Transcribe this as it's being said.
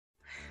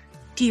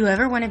Do you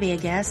ever want to be a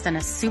guest on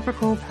a super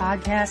cool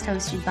podcast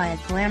hosted by a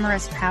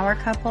glamorous power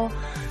couple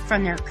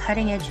from their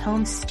cutting-edge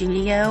home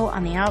studio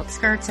on the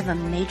outskirts of a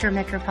major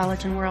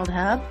metropolitan world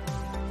hub?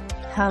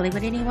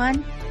 Hollywood,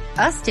 anyone?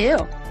 Us too.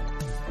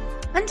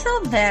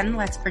 Until then,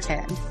 let's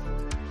pretend.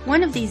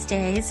 One of these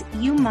days,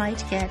 you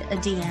might get a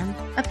DM,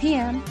 a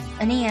PM,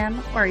 an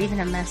EM, or even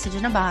a message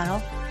in a bottle,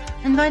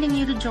 inviting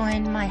you to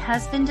join my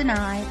husband and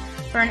I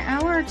for an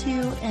hour or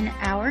two in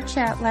our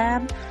chat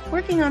lab,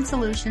 working on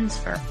solutions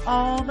for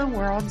all the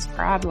world's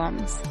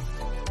problems.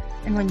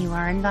 And when you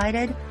are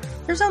invited,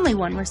 there's only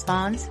one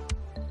response.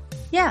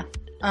 Yeah,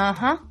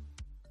 uh-huh.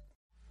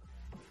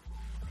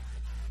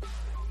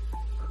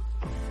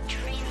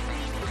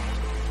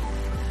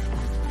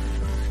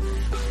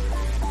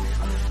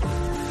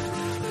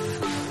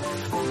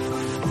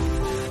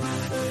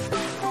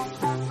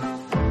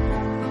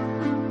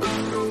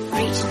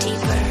 Reach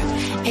deeper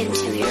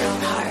into your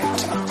own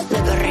heart.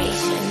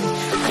 Liberation,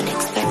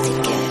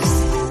 unexpected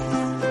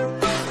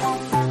gifts.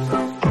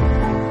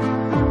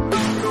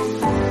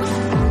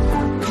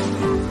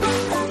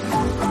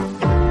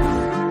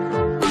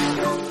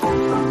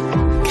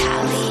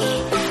 Kali,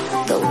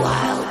 the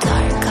wild,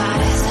 dark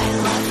goddess, I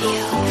love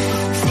you.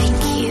 Thank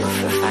you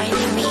for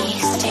finding me.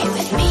 Stay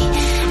with me.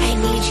 I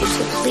need you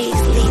to please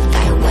lead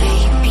thy way.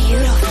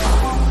 Beautiful.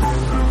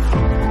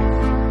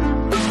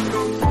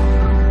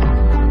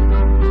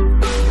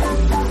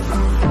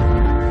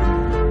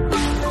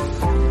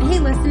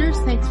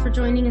 Thanks for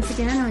joining us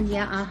again on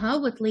Yeah, Uh-huh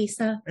with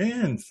Lisa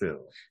and Phil.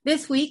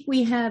 This week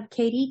we have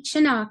Katie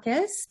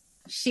Chonacas.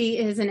 She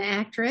is an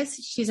actress.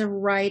 She's a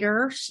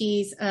writer.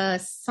 She's a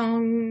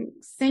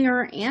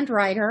singer and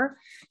writer.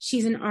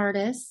 She's an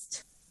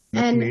artist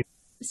and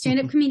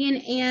stand-up comedian.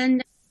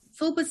 And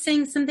Phil was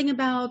saying something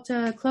about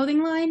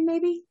clothing line,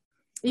 maybe?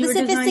 The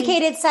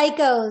Sophisticated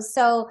Psychos.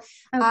 So,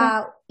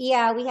 okay.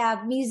 Yeah, we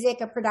have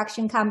music, a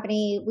production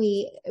company.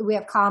 We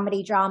have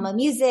comedy, drama,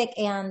 music,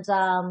 and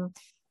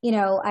you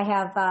know, I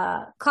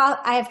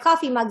have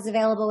coffee mugs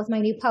available with my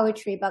new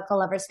poetry book, A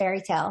Lover's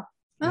Fairy Tale.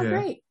 Oh, yeah.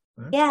 Great.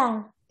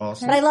 Yeah.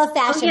 Awesome. But I love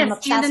fashion. Yes, I'm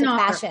obsessed with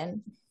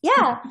fashion.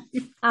 Yeah.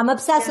 I'm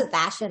obsessed with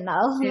fashion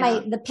though.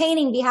 Yeah. The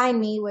painting behind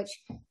me, which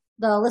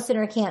the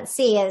listener can't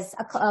see, is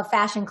a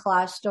fashion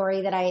collage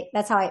story when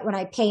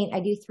I paint,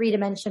 I do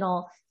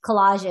 3-dimensional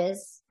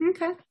collages.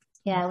 Okay.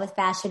 Yeah. With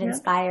fashion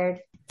inspired.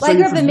 So Well, I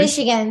grew up in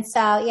Michigan.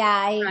 So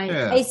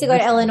I used to go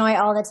to Illinois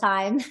all the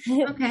time.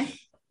 Okay.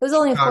 It was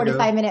only a Chicago.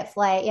 45-minute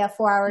flight. Yeah,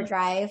 4-hour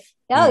drive.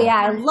 Oh, yeah.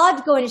 I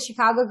loved going to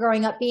Chicago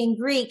growing up. Being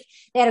Greek,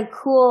 they had a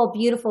cool,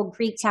 beautiful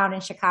Greek town in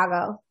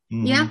Chicago.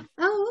 Mm-hmm. Yeah.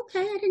 Oh, okay.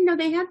 I didn't know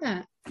they had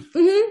that.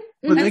 Mm-hmm.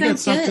 Well, That they got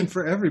sounds something good.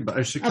 for everybody.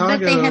 I bet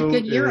they have Chicago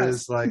good gyros.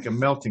 is like a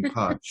melting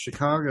pot.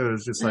 Chicago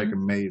is just like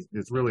amazing.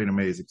 It's really an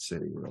amazing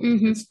city. Really,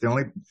 Mhm. it's the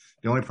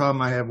only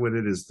problem I have with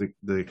it is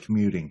the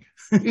commuting.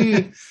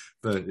 Mm.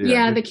 But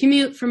Yeah, the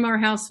commute from our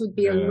house would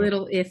be a Yeah.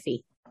 little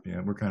iffy.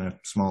 yeah, we're kind of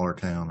smaller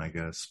town, I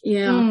guess.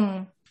 Yeah.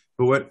 Mm.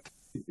 But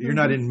you're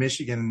not in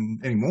Michigan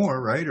anymore,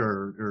 right?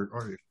 Or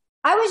are you?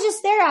 I was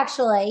just there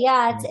actually.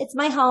 Yeah, it's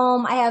my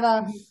home. I have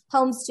a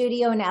home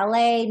studio in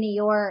LA, New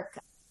York,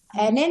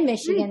 and in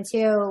Michigan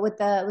too. With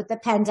the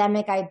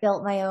pandemic, I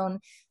built my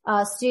own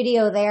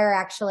studio there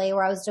actually,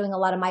 where I was doing a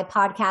lot of my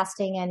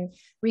podcasting and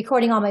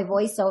recording all my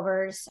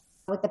voiceovers.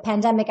 With the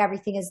pandemic,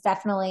 everything is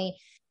definitely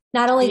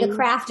not only the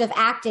craft of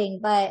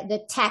acting, but the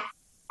tech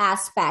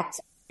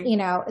aspect, you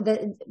know,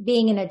 the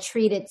being in a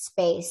treated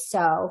space.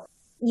 So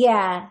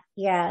yeah.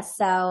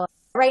 So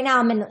right now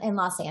I'm in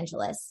Los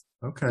Angeles.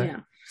 Okay. Yeah.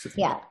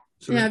 Yeah.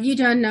 So Have you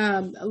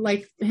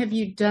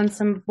done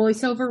some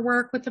voiceover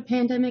work with the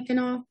pandemic and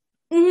all?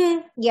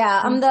 Mm-hmm.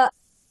 Yeah. I'm the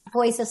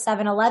voice of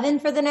 7-Eleven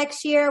for the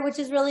next year, which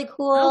is really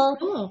cool. Oh,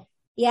 cool.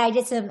 Yeah. I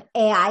did some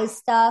AI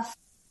stuff.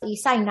 You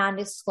sign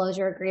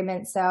non-disclosure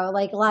agreements. So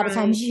like a lot of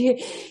Right. times you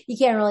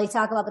can't really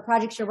talk about the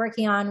projects you're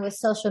working on with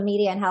social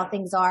media and how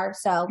things are.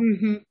 So,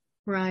 Mm-hmm.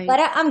 Right. but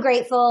I'm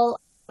grateful.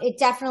 It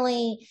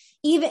definitely,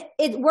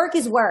 work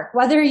is work,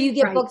 whether you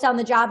get Right. booked on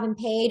the job and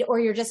paid or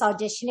you're just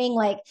auditioning.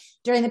 Like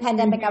during the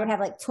pandemic, I would have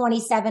like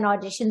 27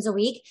 auditions a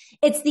week.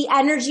 It's the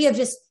energy of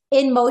just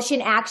in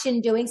motion action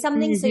doing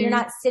something. So you're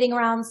not sitting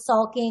around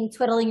sulking,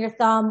 twiddling your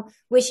thumb,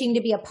 wishing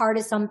to be a part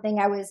of something.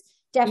 I was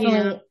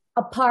definitely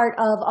a part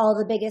of all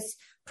the biggest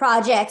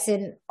projects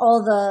and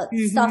all the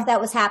stuff that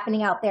was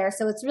happening out there.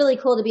 So it's really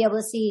cool to be able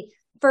to see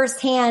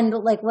firsthand,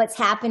 like what's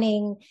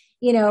happening,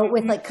 you know,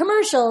 with like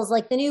commercials,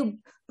 like the new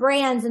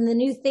brands and the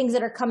new things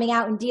that are coming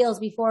out in deals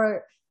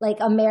before like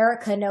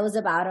America knows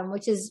about them,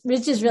 which is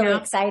really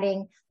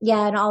exciting.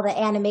 Yeah. And all the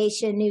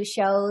animation, new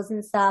shows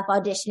and stuff,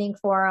 auditioning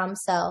for them.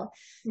 So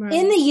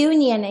in the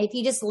union, if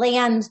you just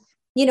land,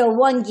 you know,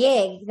 one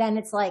gig, then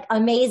it's like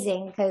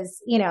amazing because,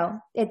 you know,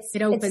 it's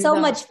so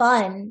much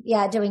fun.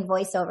 Yeah. Doing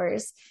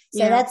voiceovers.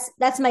 So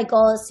that's my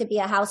goal, is to be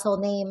a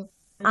household name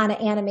on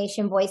an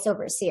animation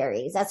voiceover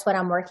series. That's what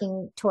I'm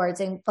working towards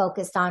and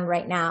focused on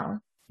right now.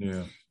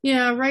 Yeah.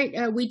 Yeah,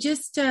 right. We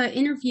just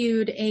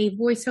interviewed a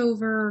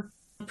voiceover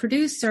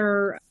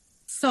producer,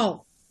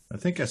 Salt. I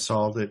think I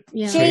saw that.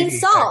 Yeah. Shane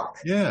Salt.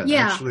 Yeah.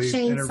 Yeah, Actually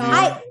Shane interviewed-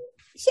 Salt.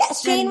 Yeah,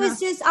 Shane was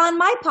just on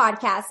my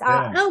podcast.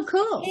 Oh,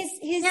 cool. His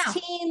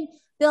team,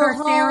 Bill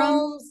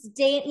Holmes,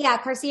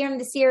 Carcerum,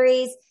 the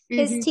series.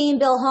 His team,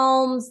 Bill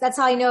Holmes. That's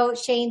how I know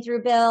Shane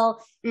through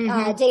Bill.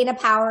 Dana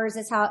Powers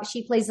is how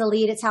she plays the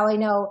lead. It's how I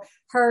know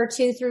her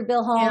too through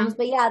Bill Holmes.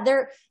 But yeah,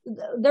 they're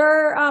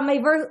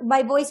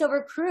my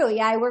voiceover crew.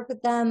 Yeah, I work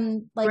with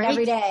them like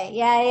every day.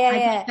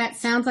 Yeah. That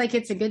sounds like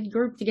it's a good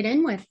group to get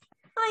in with.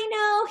 I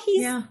know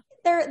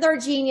they're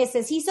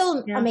geniuses. He's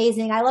so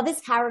amazing. I love his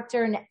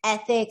character and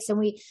ethics. And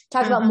we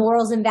talk about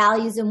morals and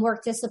values and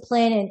work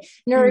discipline and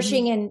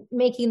nourishing and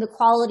making the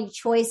quality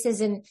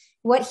choices and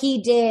what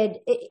he did.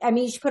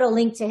 You should put a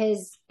link to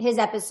his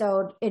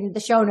episode in the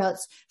show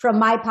notes from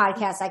my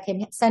podcast. I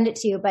can send it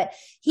to you, but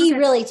he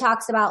really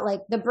talks about like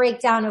the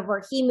breakdown of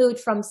where he moved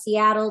from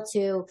Seattle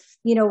to,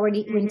 where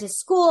he went to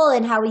school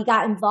and how he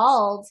got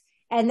involved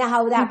and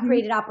how that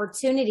created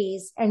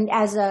opportunities. And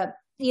as a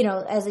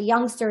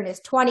youngster in his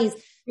 20s,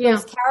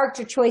 those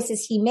character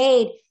choices he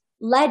made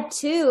led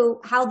to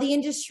how the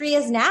industry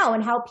is now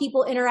and how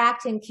people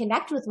interact and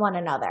connect with one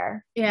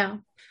another. Yeah.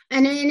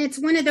 And it's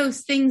one of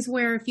those things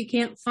where if you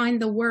can't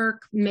find the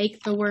work,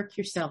 make the work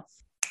yourself.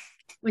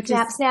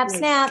 Snaps.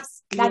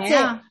 That's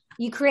it.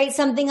 You create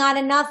something out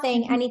of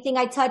nothing. Anything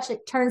I touch,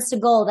 it turns to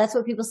gold. That's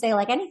what people say.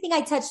 Like anything I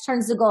touch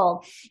turns to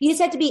gold. You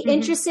just have to be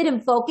interested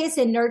and focus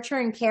and nurture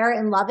and care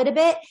and love it a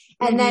bit.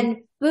 And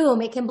then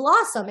boom, it can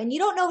blossom. And you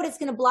don't know what it's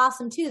going to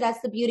blossom to.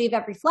 That's the beauty of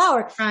every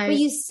flower. Right. But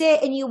you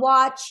sit and you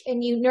watch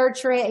and you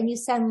nurture it and you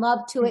send love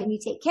to it and you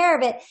take care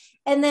of it.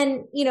 And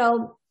then, you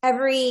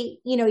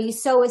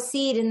sow a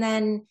seed and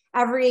then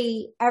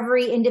every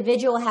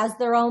individual has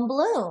their own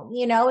bloom,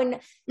 and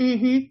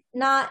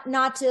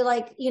not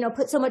to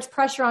put so much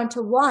pressure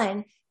onto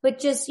one, but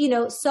just,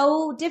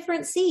 sow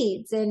different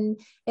seeds and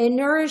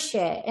nourish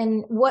it.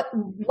 And what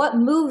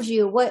moves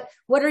you? What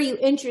are you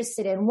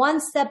interested in?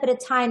 One step at a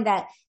time,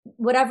 that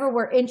whatever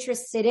we're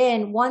interested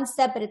in, one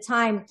step at a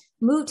time,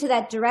 move to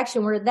that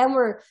direction where then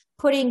we're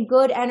putting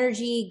good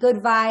energy, good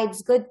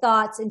vibes, good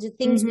thoughts into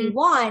things we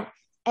want.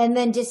 And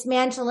then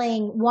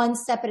dismantling one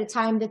step at a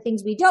time the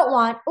things we don't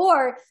want.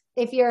 Or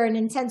if you're an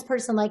intense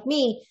person like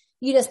me,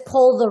 you just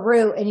pull the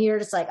root and you're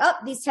just like, oh,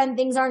 these 10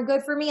 things aren't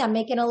good for me. I'm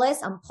making a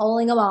list. I'm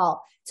pulling them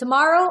all.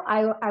 Tomorrow,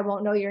 I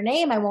won't know your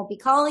name. I won't be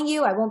calling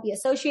you. I won't be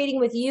associating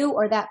with you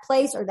or that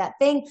place or that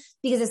thing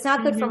because it's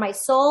not good for my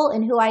soul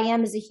and who I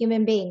am as a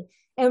human being.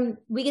 And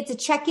we get to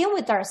check in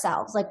with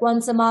ourselves like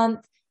once a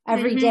month,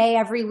 every day,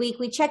 every week.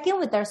 We check in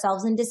with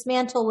ourselves and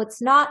dismantle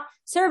what's not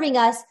serving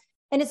us.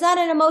 And it's not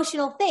an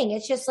emotional thing.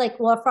 It's just like,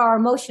 well, for our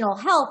emotional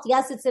health,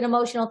 yes, it's an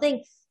emotional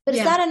thing, but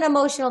it's not an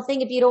emotional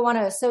thing if you don't want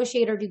to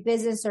associate or do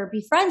business or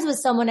be friends with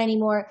someone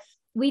anymore.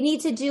 We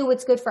need to do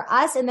what's good for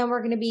us. And then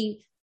we're going to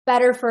be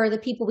better for the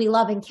people we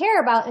love and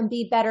care about and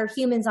be better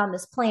humans on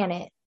this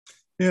planet.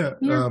 Yeah.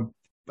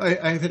 I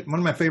had one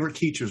of my favorite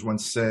teachers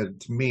once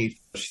said to me,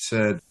 she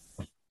said,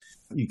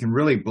 you can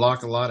really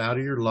block a lot out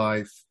of your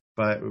life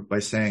by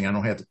saying, I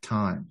don't have the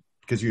time,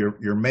 because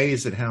you're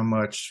amazed at how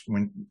much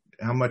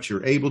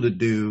you're able to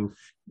do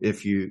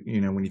if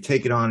when you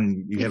take it on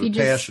and you have a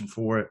passion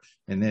for it.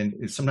 And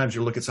then sometimes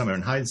you look at something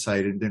in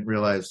hindsight and didn't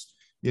realize,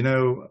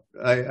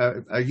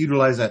 I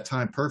utilized that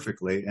time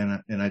perfectly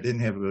and I didn't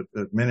have a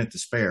minute to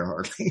spare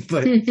hardly,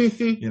 but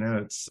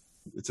it's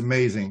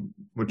amazing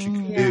what you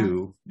can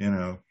do,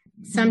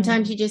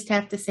 Sometimes you just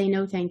have to say,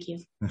 no, thank you.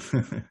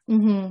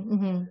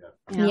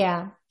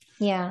 Yeah.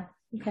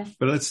 Okay.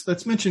 But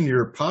let's mention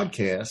your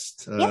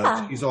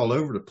podcast. She's all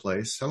over the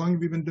place. How long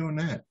have you been doing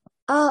that?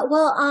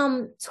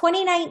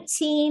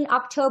 2019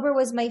 October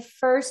was my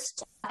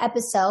first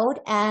episode,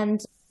 and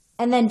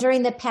then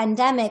during the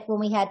pandemic, when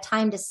we had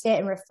time to sit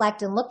and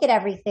reflect and look at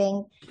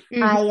everything,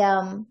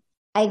 I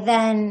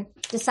then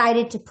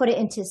decided to put it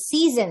into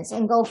seasons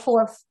and go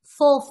for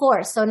full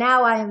force. So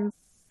now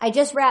I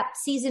just wrapped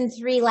season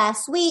 3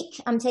 last week.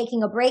 I'm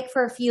taking a break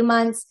for a few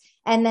months,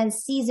 and then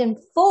season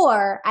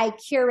 4 I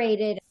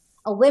curated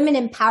a women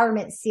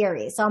empowerment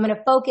series. So I'm going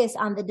to focus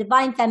on the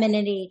divine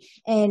femininity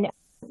and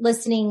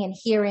listening and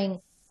hearing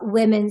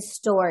women's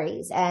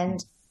stories,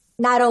 and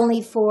not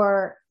only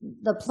for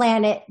the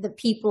planet, the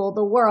people,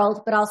 the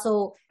world, but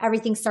also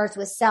everything starts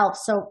with self.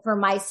 So for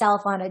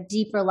myself on a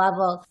deeper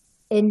level,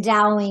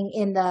 endowing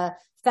in the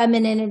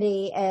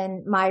femininity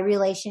and my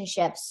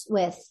relationships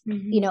with,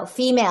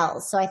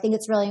 females. So I think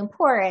it's really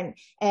important.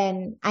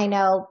 And I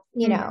know,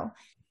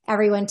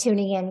 everyone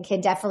tuning in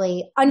can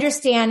definitely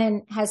understand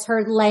and has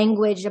heard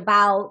language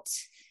about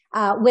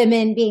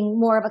women being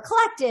more of a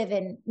collective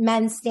and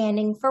men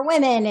standing for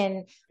women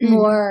and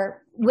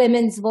more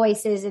women's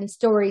voices and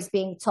stories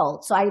being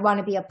told. So I want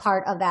to be a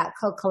part of that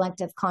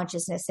collective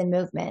consciousness and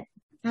movement.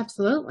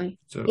 Absolutely.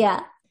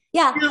 Yeah.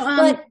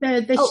 Now,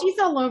 she's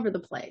all over the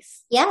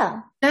place.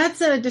 Yeah.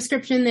 That's a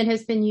description that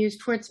has been used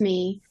towards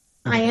me.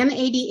 I am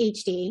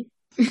ADHD.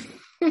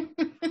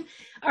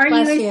 Are you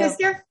a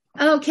sister?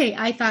 Okay.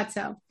 I thought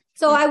so.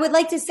 So I would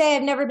like to say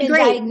I've never been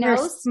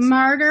diagnosed. You're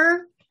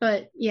smarter,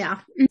 but yeah.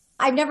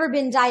 I've never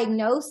been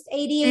diagnosed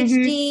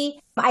ADHD.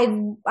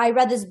 I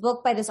read this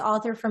book by this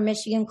author from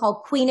Michigan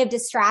called Queen of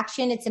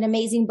Distraction. It's an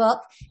amazing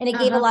book, and it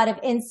gave a lot of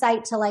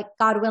insight to, like,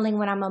 God willing,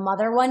 when I'm a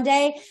mother one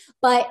day.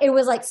 But it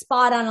was like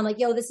spot on. I'm like,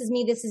 yo, this is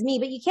me. This is me.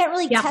 But you can't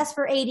really test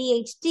for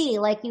ADHD.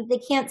 Like, they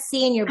can't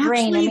see in your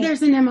brain. Actually,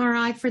 there's an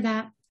MRI for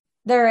that.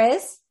 There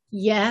is?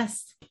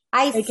 Yes.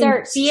 I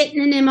searched. See it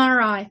in an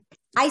MRI.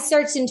 I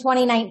searched in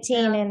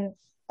 2019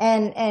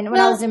 and when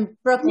I was in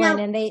Brooklyn,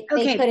 and they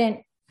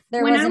couldn't.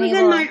 When I was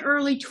in my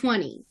early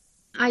 20s,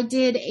 I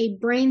did a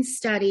brain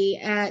study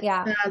at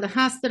the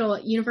hospital,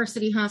 at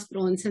University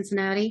Hospital in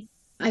Cincinnati.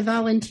 I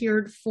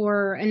volunteered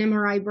for an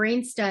MRI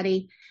brain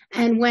study.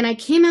 And when I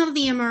came out of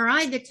the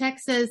MRI, the tech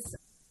says,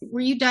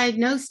 were you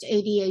diagnosed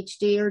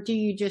ADHD, or do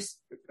you just,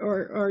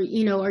 or,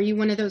 you know, are you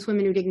one of those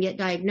women who didn't get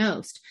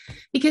diagnosed?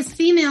 Because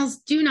females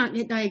do not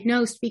get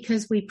diagnosed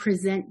because we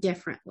present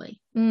differently.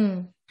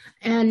 And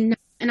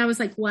I was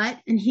like, what?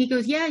 And he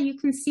goes, yeah, you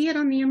can see it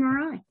on the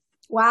MRI.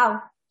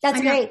 Wow.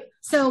 That's great.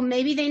 So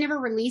maybe they never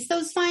released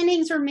those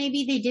findings, or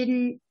maybe they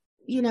didn't,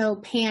 you know,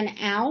 pan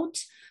out.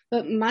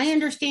 But my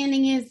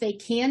understanding is they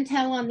can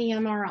tell on the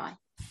MRI.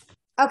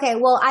 Okay.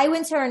 Well, I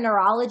went to a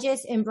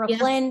neurologist in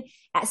Brooklyn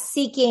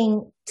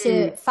seeking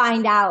to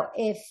find out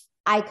if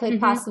I could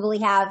possibly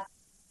have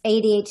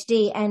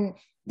ADHD. And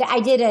I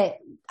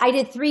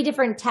did 3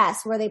 different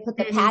tests where they put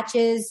the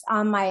patches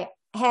on my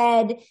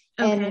head,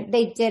 and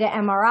they did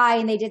an MRI,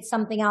 and they did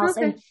something else.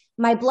 And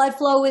my blood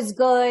flow was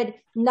good.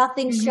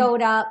 Nothing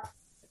showed up,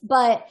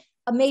 but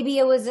maybe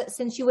it was,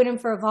 since you went in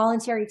for a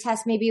voluntary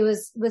test, maybe it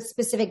was with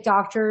specific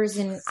doctors,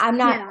 and I'm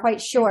not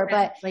quite sure,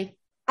 but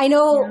I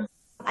know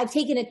I've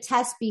taken a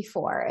test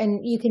before,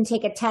 and you can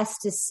take a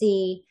test to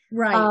see.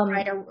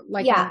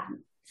 A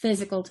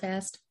physical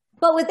test.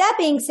 But with that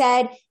being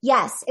said,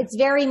 yes, it's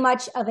very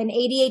much of an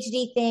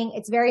ADHD thing.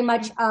 It's very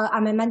much,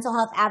 I'm a mental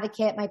health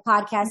advocate. My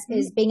podcast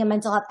is being a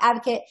mental health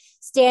advocate,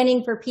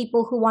 standing for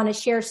people who want to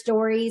share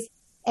stories.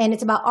 And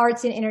it's about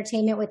arts and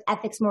entertainment with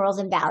ethics, morals,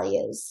 and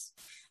values.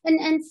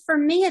 And for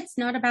me, it's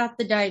not about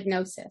the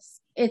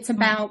diagnosis. It's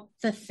about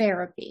the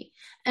therapy.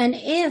 And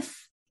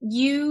if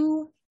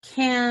you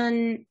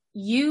can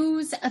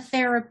use a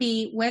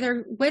therapy,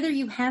 whether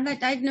you have that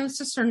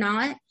diagnosis or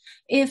not,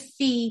 if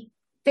the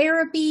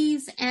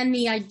therapies and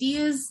the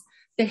ideas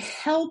that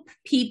help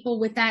people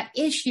with that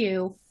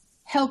issue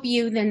help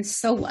you, then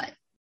so what?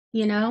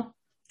 You know,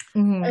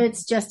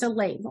 it's just a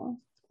label.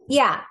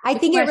 Yeah. I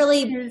think it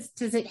really is,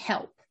 does it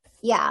help?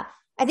 Yeah.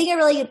 I think it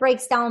really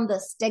breaks down the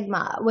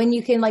stigma when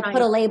you can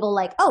put a label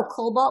like, oh,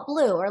 cobalt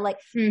blue, or like,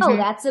 oh,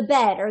 that's a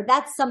bed, or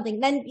that's something.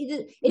 Then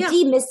it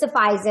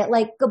demystifies it.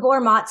 Like Gabor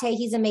Mate,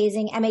 he's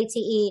amazing.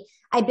 Mate.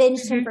 I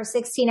binged him for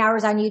 16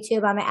 hours on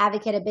YouTube. I'm an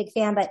advocate, a big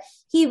fan, but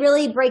he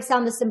really breaks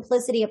down the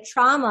simplicity of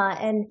trauma.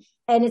 And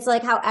it's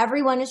like how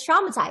everyone is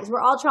traumatized.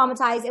 We're all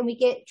traumatized, and we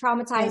get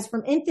traumatized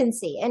from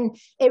infancy. And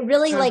it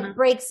really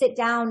breaks it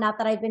down. Not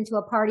that I've been to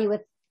a party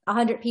with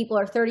 100 people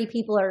or 30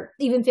 people or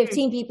even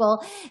 15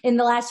 people in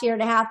the last year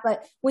and a half.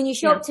 But when you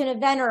show up to an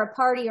event or a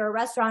party or a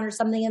restaurant or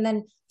something, and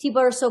then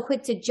people are so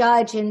quick to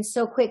judge and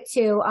so quick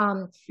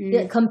to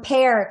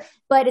compare.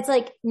 But it's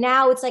like,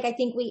 now it's like, I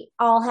think we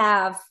all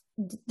have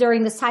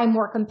during this time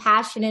more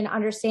compassion and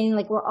understanding,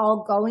 like we're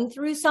all going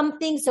through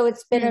something. So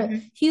it's been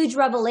a huge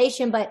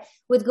revelation. But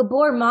with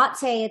Gabor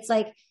Mate, it's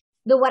like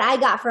what I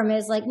got from it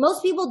is like,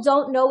 most people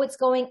don't know what's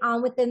going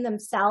on within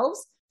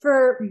themselves.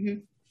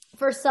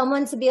 For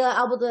someone to be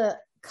able to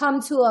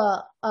come to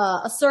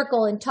a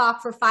circle and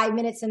talk for 5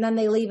 minutes, and then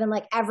they leave, and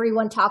like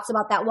everyone talks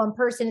about that one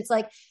person. It's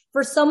like,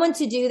 for someone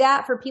to do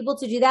that, for people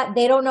to do that,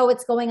 they don't know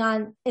what's going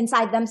on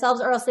inside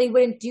themselves, or else they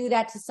wouldn't do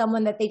that to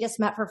someone that they just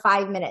met for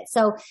 5 minutes.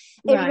 So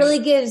it really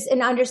gives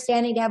an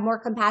understanding to have more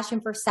compassion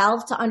for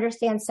self, to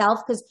understand self,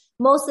 because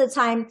most of the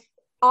time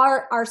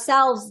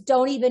ourselves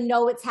don't even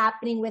know what's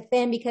happening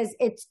within, because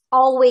it's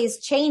always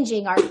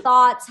changing. Our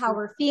thoughts, how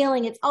we're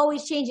feeling, it's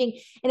always changing.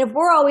 And if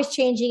we're always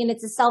changing and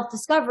it's a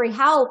self-discovery,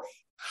 how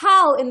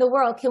in the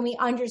world can we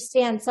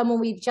understand someone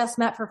we've just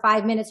met for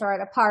 5 minutes or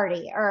at a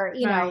party, or,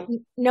 you know,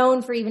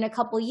 known for even a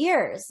couple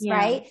years,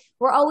 right?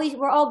 We're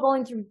all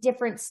going through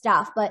different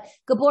stuff, but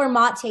Gabor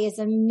Mate is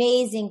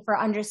amazing for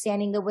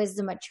understanding the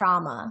wisdom of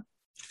trauma.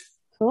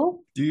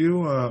 Cool. Do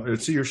you,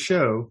 so your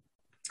show,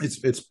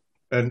 it's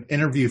an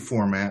interview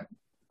format,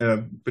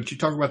 but you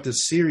talk about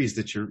this series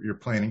that you're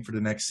planning for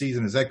the next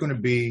season. Is that going to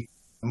be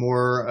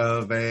more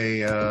of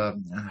a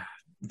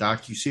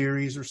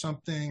docu-series or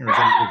something, or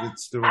is it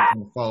still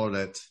going to follow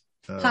that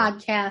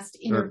podcast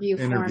interview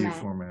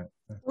format?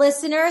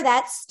 Listener,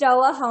 that's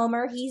Stoa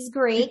Homer. He's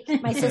Greek.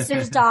 My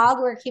sister's dog.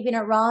 We're keeping it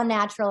raw and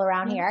natural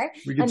around here.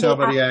 We can tell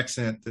by the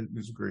accent that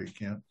it's Greek.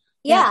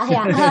 Yeah.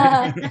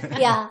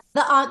 The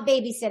aunt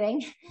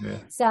babysitting.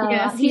 So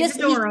he's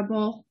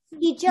adorable.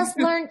 He just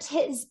learned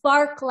his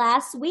bark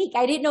last week.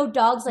 I didn't know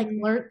dogs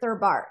learned their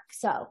bark.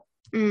 So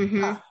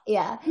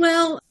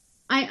Well,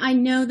 I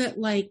know that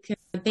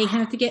they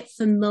have to get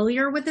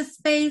familiar with the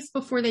space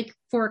before they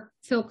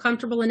feel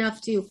comfortable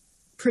enough to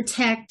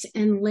protect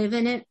and live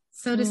in it,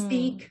 so to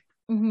speak.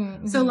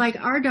 So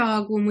like our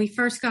dog, when we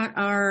first got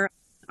our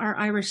our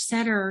Irish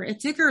setter, it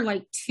took her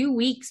like 2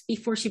 weeks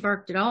before she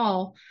barked at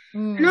all.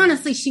 And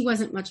honestly, she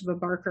wasn't much of a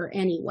barker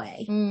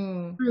anyway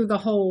through the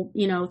whole,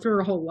 through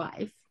her whole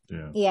life.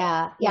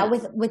 Yeah.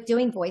 With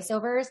doing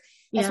voiceovers,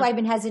 that's why I've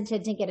been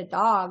hesitant to get a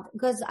dog,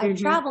 because I'm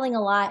traveling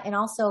a lot. And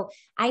also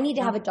I need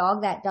to have a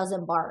dog that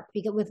doesn't bark,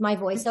 because with my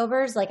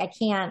voiceovers, like I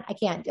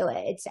can't do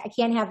it. I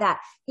can't have that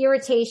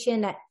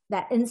irritation,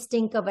 that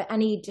instinct of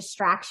any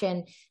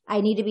distraction.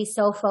 I need to be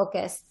so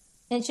focused.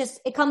 And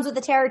it comes with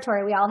the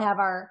territory. We all have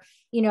our,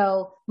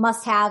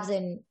 must haves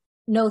and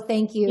no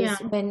thank yous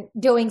when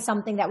doing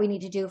something that we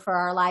need to do for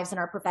our lives and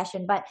our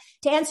profession. But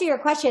to answer your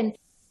question,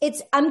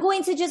 I'm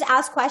going to just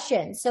ask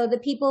questions. So the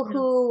people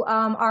who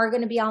are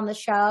going to be on the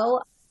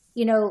show,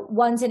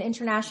 one's an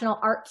international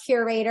art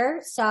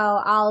curator. So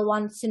I'll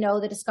want to know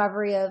the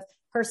discovery of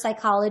her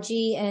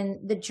psychology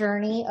and the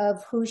journey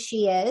of who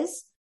she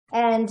is.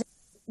 And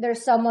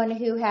there's someone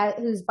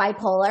who's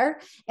bipolar.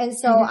 And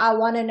so I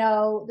want to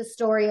know the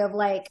story of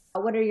like,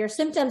 what are your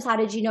symptoms? How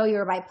did you know you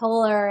were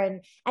bipolar?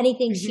 And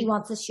anything she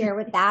wants to share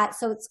with that.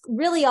 So it's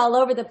really all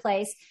over the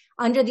place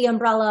under the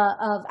umbrella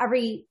of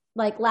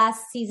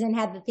last season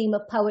had the theme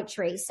of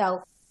poetry.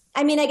 So,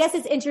 I mean, I guess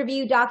it's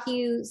interview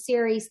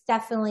docu-series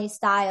definitely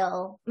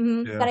style.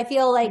 But I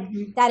feel like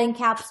that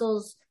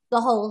encapsulates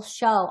the whole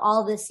show,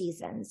 all the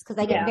seasons,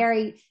 because I get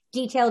very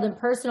detailed and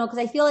personal, because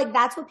I feel like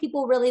that's what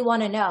people really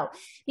want to know.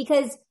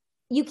 Because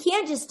you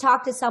can't just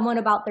talk to someone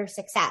about their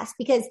success,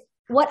 because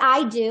what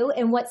I do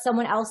and what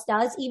someone else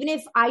does, even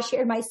if I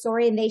share my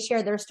story and they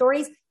share their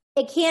stories,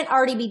 it can't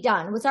already be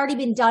done. What's already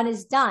been done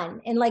is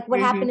done. And like what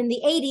happened in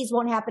the 80s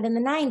won't happen in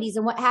the 90s.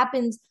 And what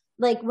happens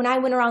like when I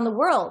went around the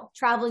world,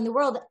 traveling the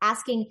world,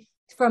 asking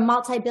from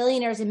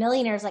multi-billionaires and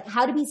millionaires, like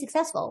how to be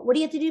successful. What do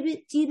you have to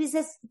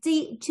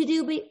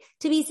do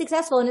to be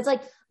successful? And it's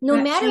like,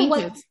 no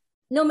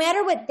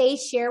matter what they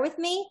share with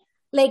me,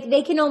 like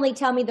they can only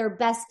tell me their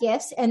best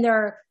gifts and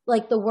their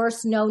like the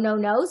worst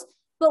no's.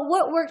 But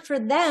what worked for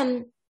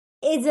them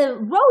is a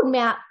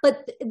roadmap,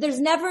 but there's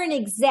never an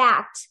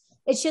exact,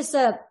 it's just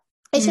like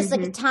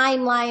a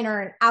timeline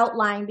or an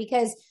outline,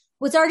 because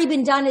what's already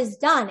been done is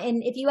done.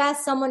 And if you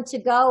ask someone to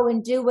go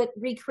and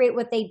recreate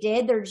what they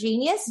did, their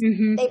genius,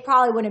 they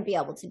probably wouldn't be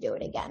able to do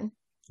it again.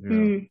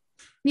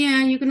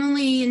 Yeah, you can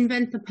only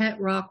invent the pet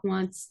rock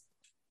once.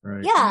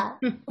 Right. Yeah.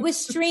 With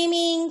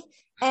streaming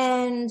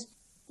and,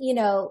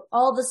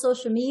 all the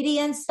social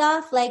media and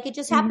stuff, like it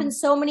just happens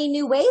so many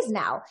new ways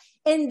now.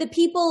 And the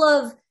people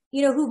of,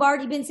 who've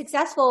already been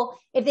successful,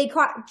 if they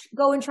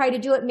go and try to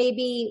do it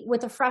maybe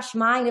with a fresh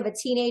mind of a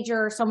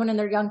teenager or someone in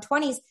their young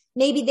 20s,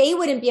 maybe they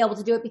wouldn't be able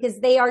to do it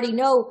because they already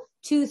know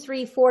 2,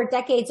 3, 4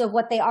 decades of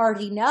what they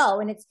already know.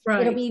 And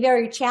it'll be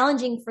very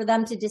challenging for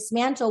them to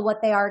dismantle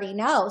what they already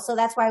know. So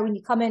that's why when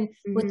you come in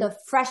with a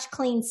fresh,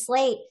 clean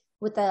slate,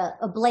 with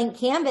a blank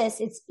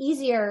canvas, it's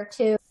easier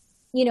to,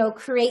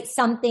 create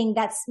something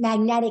that's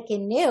magnetic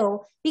and new,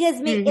 because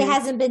it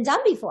hasn't been done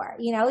before.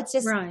 It's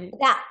just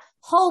that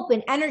hope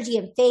and energy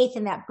and faith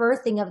and that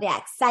birthing of the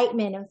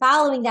excitement and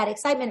following that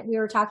excitement we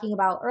were talking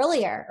about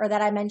earlier, or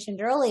that I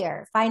mentioned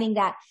earlier, finding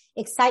that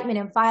excitement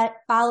and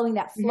following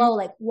that flow,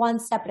 like one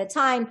step at a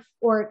time,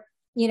 or,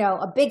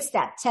 a big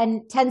step,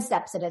 10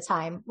 steps at a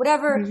time,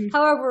 whatever,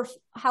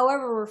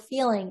 however we're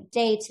feeling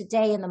day to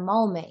day in the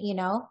moment,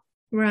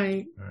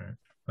 Right.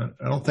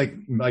 I don't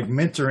think like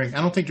mentoring, I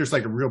don't think there's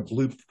like a real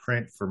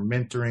blueprint for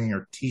mentoring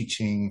or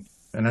teaching.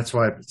 And that's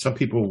why some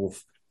people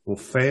will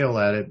fail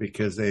at it,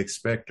 because they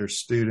expect their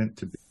student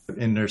to be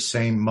in their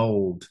same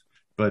mold.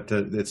 But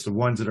it's the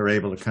ones that are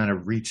able to kind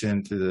of reach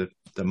into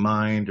the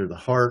mind or the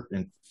heart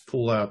and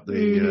pull out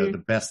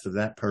the best of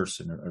that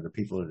person, or the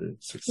people that are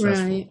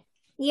successful. Right.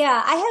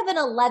 Yeah, I have an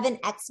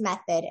 11X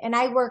method, and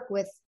I work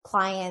with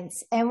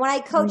clients. And when I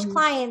coach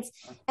clients,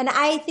 and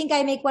I think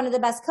I make one of the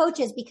best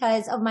coaches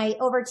because of my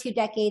over 2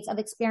 decades of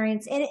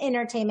experience in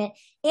entertainment.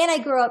 And I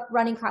grew up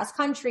running cross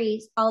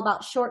country, all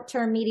about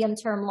short-term,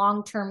 medium-term,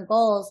 long-term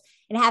goals,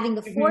 and having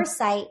the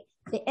foresight,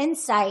 the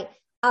insight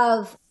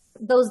of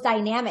those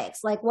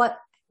dynamics, like what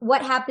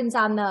happens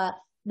on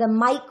the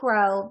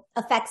micro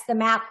affects the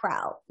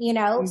macro,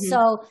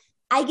 So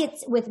I get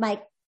with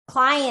my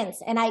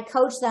clients and I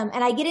coach them,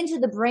 and I get into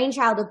the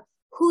brainchild of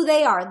who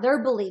they are,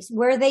 their beliefs,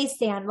 where they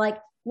stand, like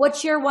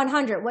what's your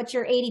 100, what's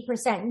your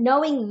 80%,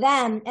 knowing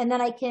them. And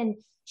then I can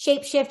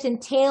shape shift and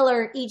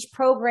tailor each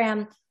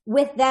program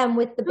with them,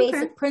 with the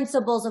basic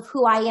principles of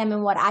who I am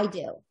and what I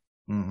do.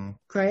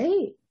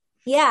 Great.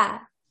 Yeah.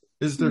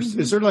 Is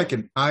there like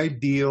an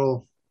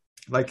ideal,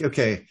 like,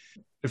 okay,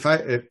 if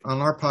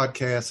on our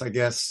podcast, I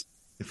guess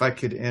if I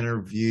could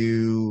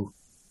interview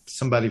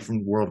somebody from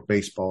the world of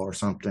baseball or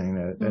something,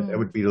 that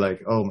would be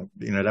like,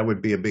 that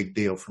would be a big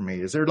deal for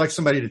me. Is there like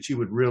somebody that you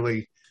would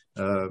really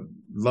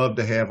love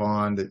to have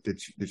on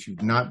that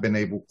you've not been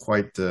able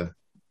quite to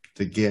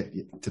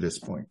get to this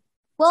point?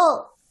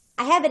 Well,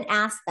 I haven't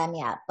asked them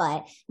yet,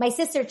 but my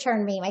sister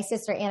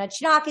Anna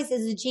Chinakis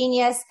is a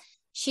genius.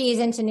 She's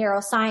into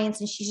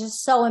neuroscience and she's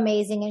just so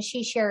amazing. And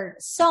she shared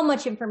so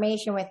much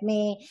information with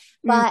me.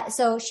 But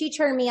so she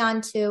turned me on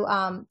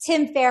to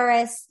Tim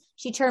Ferriss.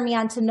 she turned me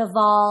on to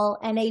Naval,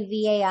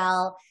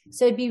 Naval.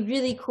 So it'd be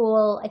really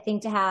cool, I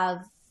think, to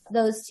have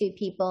those two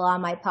people on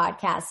my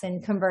podcast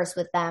and converse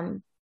with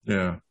them.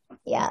 Yeah.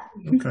 Yeah.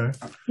 Okay.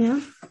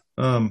 Yeah.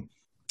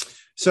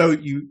 So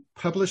you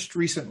published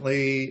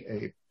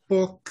recently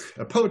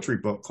a poetry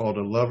book called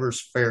A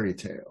Lover's Fairy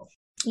Tale.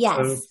 Yes.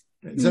 So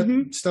is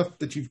that stuff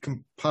that you've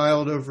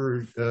compiled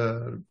over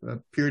a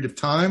period of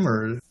time,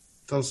 or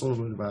tell us a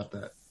little bit about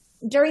that?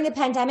 During the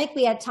pandemic,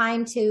 we had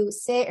time to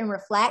sit and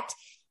reflect,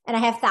 and I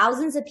have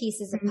thousands of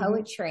pieces of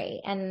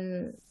poetry,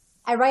 and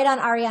I write on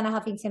Arianna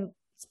Huffington's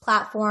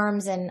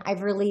platforms, and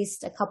I've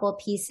released a couple of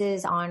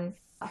pieces on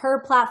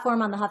her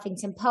platform on the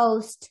Huffington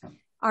Post,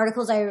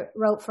 articles I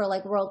wrote for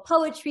like World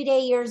Poetry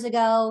Day years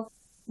ago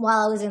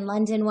while I was in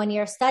London one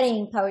year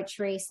studying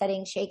poetry,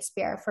 studying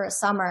Shakespeare for a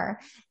summer.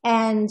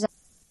 And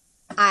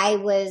I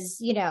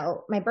was,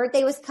 my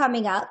birthday was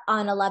coming up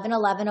on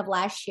 11/11 of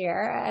last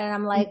year. And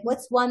I'm like,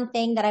 what's one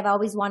thing that I've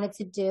always wanted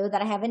to do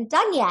that I haven't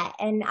done yet?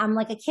 And I'm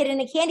like a kid in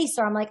a candy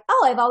store. I'm like,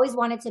 oh, I've always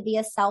wanted to be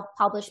a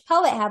self-published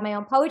poet, have my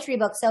own poetry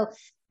book. So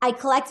I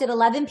collected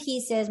 11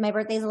 pieces. My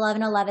birthday is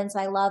 11/11, so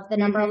I love the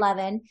number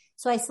 11.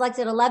 So I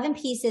selected 11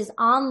 pieces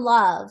on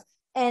love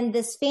and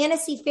this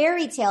fantasy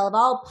fairy tale of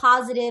all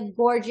positive,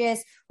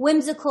 gorgeous,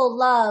 whimsical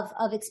love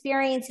of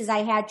experiences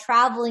I had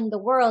traveling the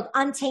world,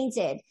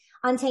 untainted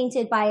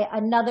by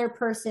another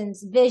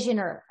person's vision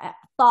or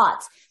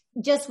thoughts,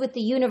 just with the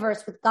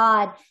universe, with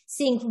God,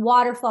 seeing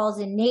waterfalls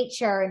in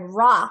nature and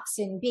rocks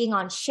and being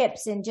on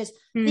ships and just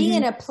being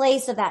in a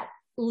place of that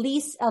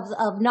least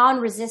of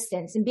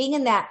non-resistance and being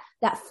in that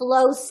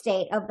flow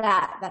state of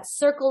that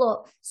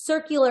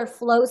circular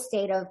flow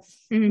state of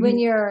when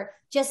you're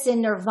just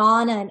in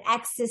nirvana and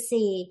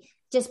ecstasy,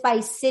 just by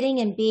sitting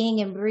and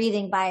being and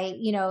breathing by,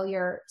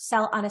 your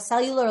cell on a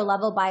cellular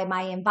level by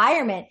my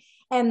environment.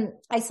 And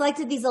I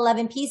selected these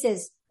 11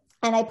 pieces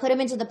and I put them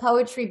into the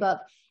poetry book.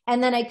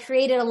 And then I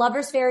created a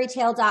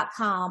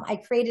loversfairytale.com. I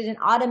created an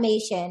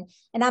automation,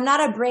 and I'm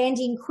not a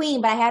branding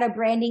queen, but I had a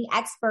branding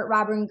expert,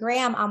 Robin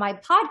Graham, on my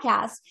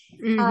podcast.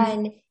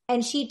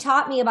 And she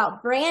taught me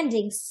about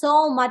branding,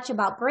 so much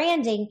about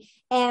branding.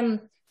 And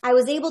I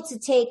was able to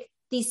take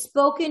these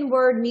spoken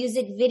word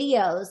music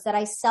videos that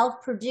I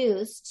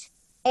self-produced,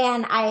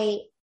 and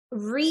I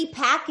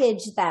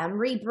repackaged them,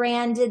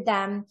 rebranded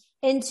them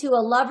into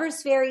a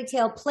Lover's Fairy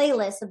Tale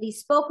playlist of these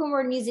spoken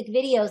word music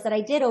videos that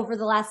I did over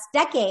the last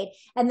decade,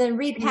 and then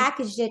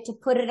repackaged it to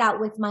put it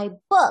out with my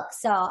book.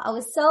 So I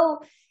was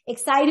so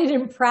excited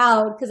and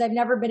proud because I've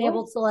never been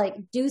able to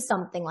do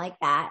something like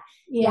that.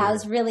 Yeah, it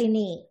was really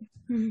neat.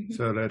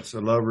 So that's a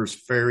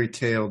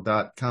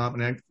loversfairytale.com.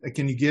 And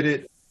can you get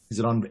it? Is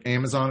it on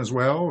Amazon as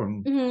well?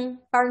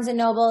 Barnes and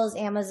Nobles,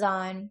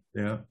 Amazon.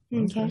 Yeah.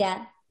 Okay.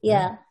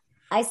 Yeah.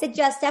 I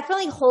suggest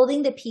definitely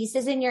holding the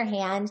pieces in your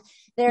hand.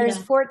 There's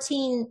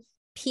 14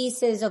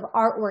 pieces of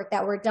artwork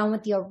that were done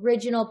with the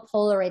original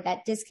Polaroid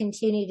that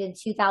discontinued in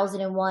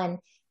 2001.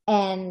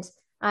 And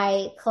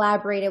I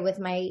collaborated with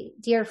my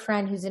dear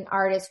friend who's an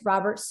artist,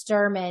 Robert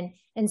Sturman.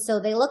 And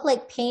so they look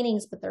like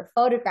paintings, but they're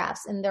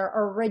photographs and they're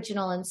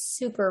original and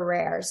super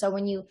rare. So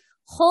when you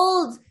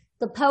hold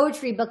the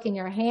poetry book in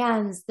your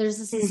hands, there's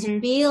this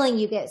feeling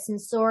you get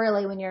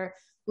sensorially when you're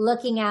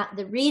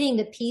reading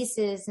the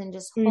pieces and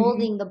just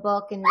holding the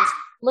book and just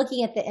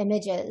looking at the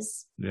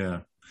images. Yeah.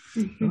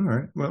 All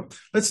right. Well,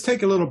 let's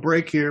take a little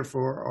break here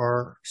for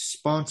our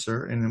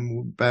sponsor, and then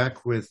we'll be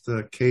back with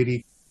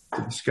Katie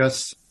to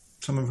discuss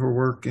some of her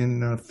work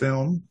in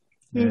film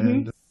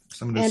and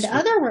some of this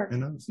other work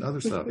and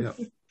other stuff. Yeah.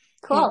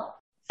 Cool.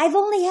 I've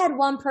only had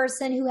one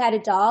person who had a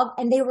dog,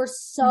 and they were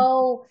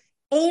so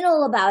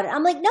anal about it.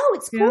 I'm like, no,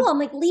 it's cool. Yeah. I'm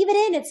like, leave it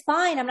in. It's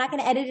fine. I'm not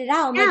going to edit it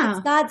out. I'm like,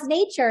 it's God's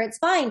nature. It's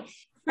fine.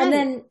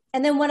 Right.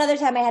 And then one other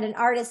time I had an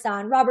artist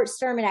on, Robert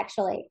Sturman,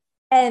 actually,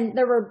 and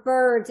there were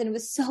birds and it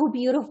was so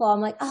beautiful.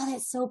 I'm like, oh,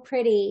 that's so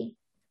pretty.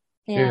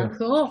 Yeah.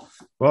 Cool.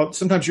 Well,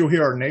 sometimes you'll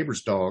hear our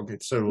neighbor's dog.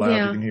 It's so loud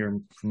you can hear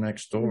him from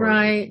next door.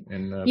 Right.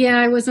 And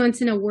I was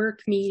once in a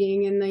work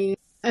meeting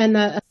and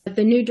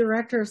the new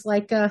director's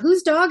like,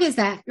 whose dog is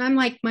that? And I'm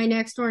like, my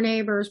next door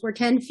neighbors. We're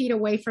 10 feet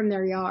away from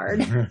their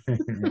yard.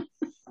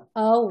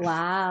 Oh,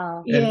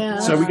 wow. Yeah.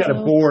 So we got a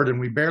board and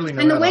we barely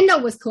know. And the window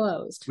was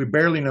closed. We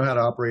barely know how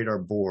to operate our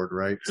board,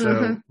 right?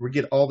 So we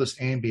get all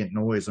this ambient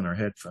noise on our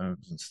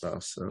headphones and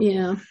stuff. So, we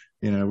do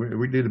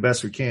the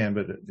best we can.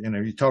 But,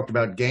 you talked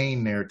about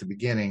gain there at the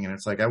beginning, and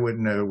it's like I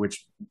wouldn't know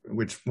which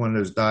one of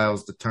those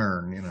dials to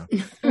turn,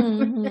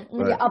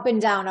 But, up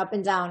and down, up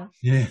and down.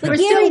 Yeah. We're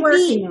still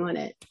working on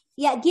it.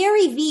 Yeah.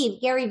 Gary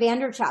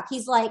Vaynerchuk,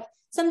 he's like,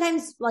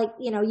 sometimes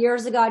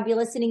years ago, I'd be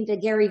listening to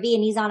Gary Vee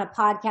and he's on a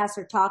podcast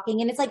or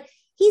talking, and it's like,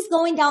 he's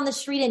going down the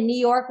street in New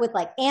York with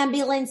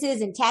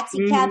ambulances and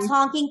taxi cabs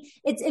honking.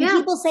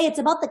 People say it's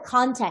about the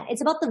content.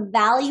 It's about the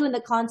value in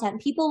the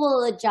content. People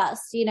will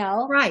adjust,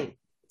 Right.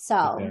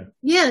 So.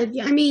 Yeah.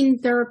 I mean,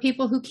 there are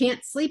people who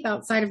can't sleep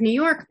outside of New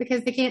York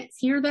because they can't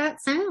hear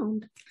that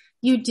sound.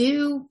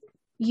 You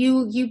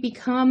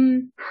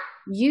become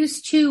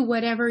used to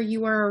whatever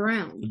you are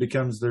around. It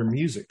becomes their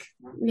music.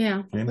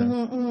 Yeah.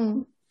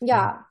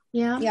 Yeah.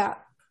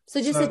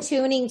 So just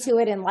attuning to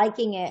it and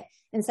liking it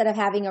instead of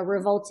having a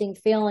revolting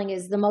feeling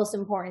is the most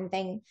important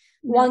thing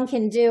one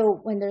can do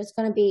when there's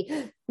going to be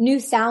new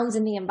sounds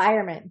in the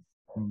environment.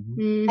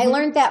 Mm-hmm. I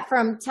learned that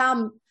from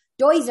Tom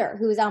Doiser,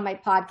 who was on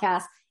my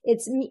podcast.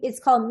 It's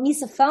called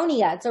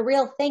misophonia. It's a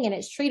real thing and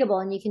it's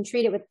treatable, and you can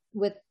treat it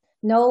with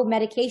no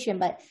medication.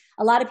 But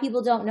a lot of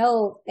people don't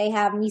know they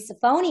have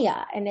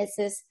misophonia, and it's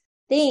this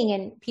thing,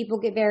 and people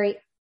get very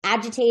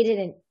agitated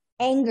and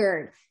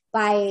angered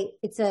by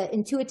it's an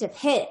intuitive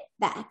hit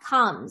that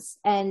comes,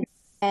 and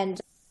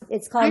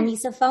it's called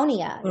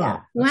misophonia. Oh, yeah.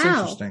 That's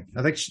wow. Interesting.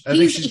 I think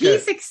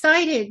he's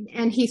excited,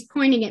 and he's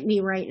pointing at me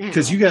right now.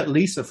 Because you got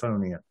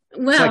Lisophonia.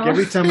 Well, it's like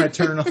every time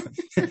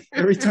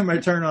I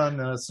turn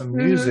on some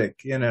music,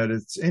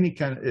 it's any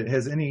kind of, it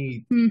has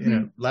any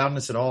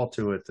loudness at all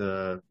to it.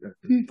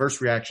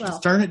 First reaction is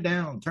turn it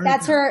down.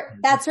 That's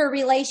her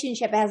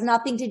relationship. It has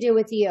nothing to do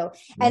with you.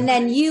 And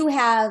then you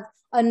have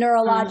a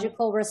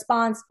neurological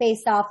response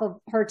based off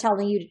of her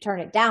telling you to turn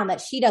it down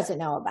that she doesn't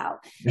know about.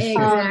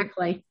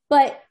 Exactly.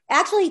 But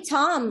actually,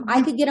 Tom,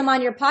 I could get him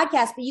on your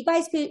podcast, but you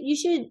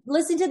should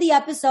listen to the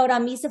episode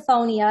on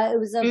misophonia. It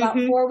was about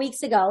 4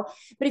 weeks ago.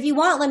 But if you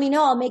want, let me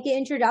know. I'll make an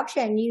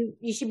introduction. You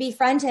should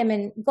befriend him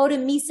and go to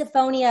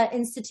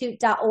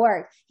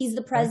misophoniainstitute.org. He's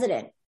the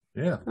president.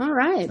 Yeah. All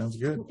right. Sounds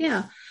good.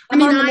 Yeah. I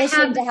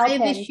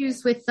have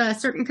issues with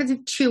certain kinds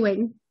of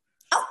chewing.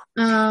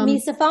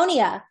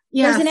 Misophonia.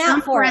 Yeah. There's an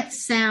app for breath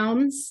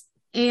sounds,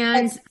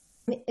 and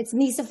it's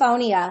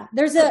misophonia.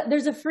 There's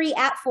a free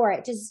app for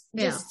it. Just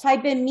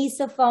type in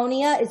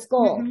misophonia. It's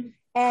gold.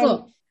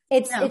 And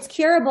it's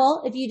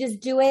curable if you just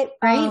do it.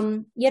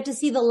 Right. You have to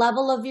see the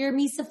level of your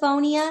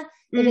misophonia,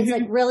 if it's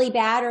like really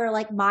bad or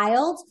like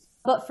mild.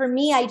 But for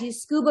me, I do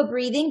scuba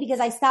breathing because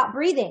I stop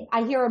breathing.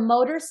 I hear a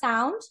motor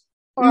sound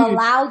or a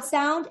loud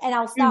sound and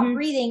I'll stop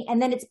breathing, and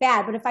then it's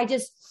bad. But if I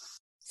just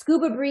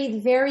scuba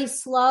breathe very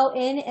slow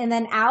in and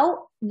then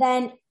out,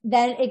 then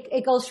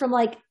it goes from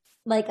like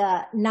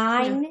a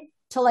 9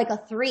 to like a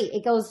 3.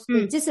 It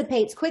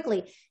dissipates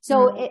quickly.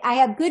 So I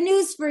have good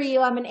news for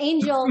you. I'm an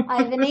angel.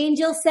 I have an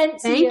angel sent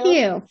to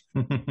you.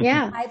 Thank you.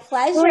 Yeah. My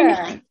pleasure.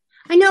 Well,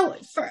 I know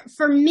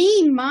for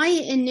me, my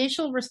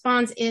initial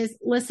response is,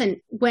 listen,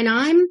 when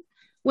I'm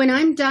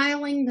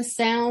dialing the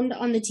sound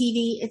on the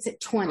TV, it's at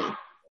 20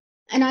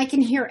 and I can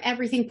hear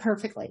everything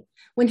perfectly.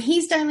 When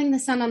he's dialing the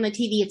sound on the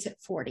TV, it's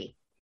at 40.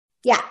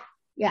 Yeah.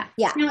 Yeah.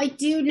 Yeah. Now I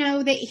do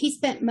know that he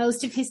spent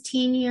most of his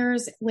teen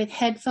years with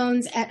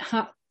headphones at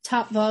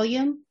top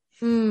volume.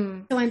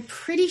 So I'm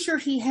pretty sure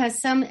he has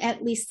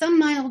at least some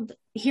mild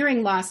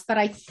hearing loss, but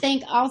I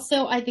think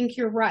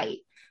you're right.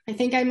 I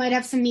think I might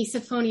have some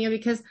misophonia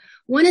because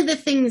one of the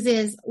things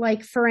is,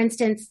 like, for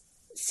instance,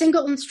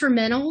 single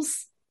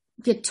instrumentals,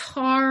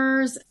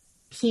 guitars,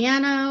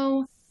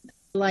 piano,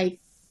 like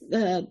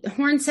the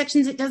horn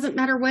sections, it doesn't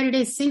matter what it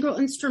is. Single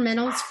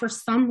instrumentals, for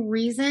some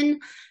reason,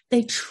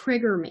 they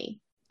trigger me.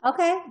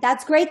 Okay.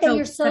 That's great that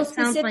you're so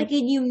specific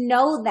and you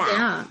know that.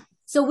 Yeah.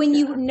 So when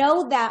you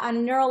know that on a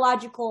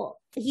neurological,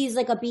 he's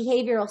like a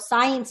behavioral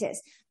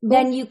scientist,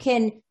 then you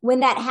can, when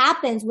that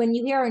happens, when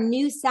you hear a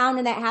new sound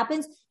and that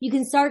happens, you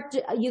can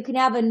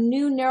have a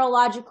new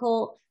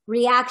neurological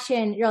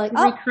reaction. You're like,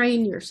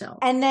 retrain yourself.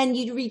 And then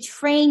you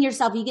retrain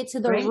yourself. You get to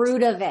the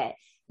root of it.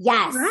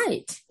 Yes.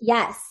 Right.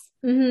 Yes.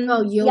 Mm-hmm.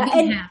 Oh, you'll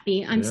be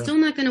happy. I'm still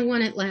not going to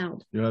want it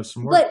loud. You'll have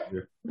some work.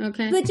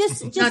 Okay. But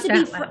just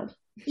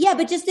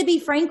to be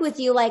frank with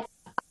you, like,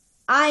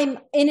 I'm,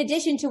 in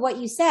addition to what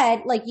you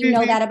said, like, you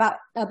know that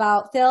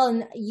about Phil,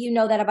 and you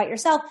know that about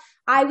yourself.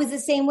 I was the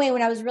same way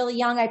when I was really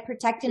young. I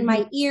protected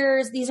my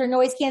ears. These are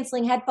noise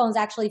canceling headphones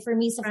actually for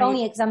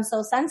misophonia because I'm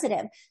so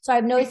sensitive. So I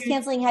have noise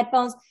canceling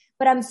headphones,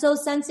 but I'm so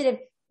sensitive.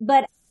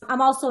 But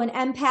I'm also an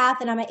empath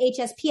and I'm an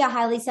HSP, a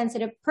highly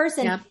sensitive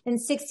person, and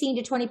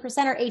 16 to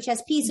 20% are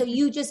HSP. So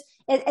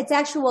it's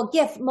actual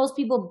gift. Most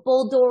people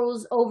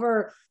bulldoze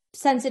over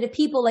sensitive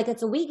people like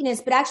it's a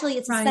weakness, but actually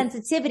it's a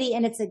sensitivity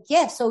and it's a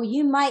gift. So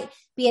you might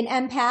be an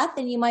empath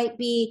and you might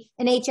be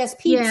an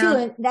HSP too.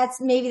 And that's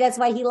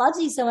why he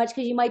loves you so much,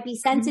 because you might be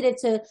sensitive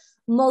to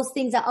most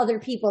things that other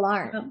people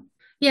aren't.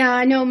 Yeah,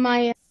 I know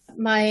my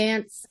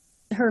aunt's,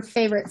 her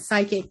favorite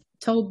psychic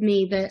told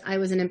me that I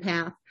was an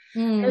empath.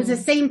 It was the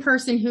same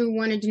person who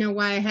wanted to know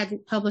why I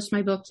hadn't published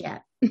my book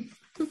yet.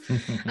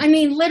 I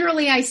mean,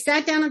 literally, I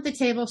sat down at the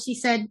table. She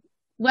said,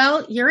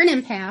 well, you're an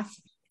empath,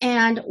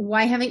 and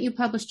why haven't you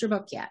published your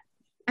book yet?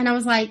 And I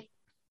was like,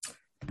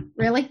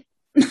 really?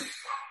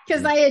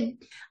 Because I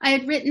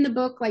had written the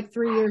book like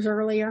 3 years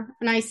earlier,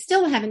 and I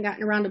still haven't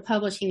gotten around to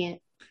publishing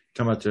it.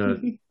 Come out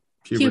to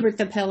Hubert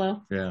the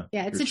Pillow. Yeah.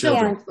 Yeah, it's a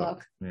children's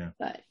book.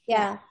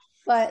 Yeah.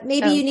 But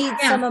maybe you need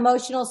some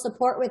emotional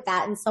support with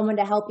that and someone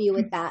to help you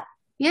with that.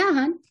 Yeah,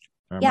 hon.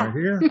 I'm right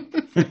here.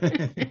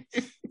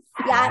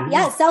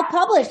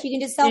 Self-publish. You can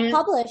just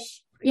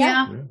self-publish.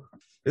 Yeah.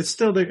 It's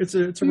still there. It's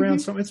around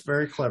something. It's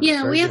very clever.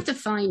 Yeah, we have to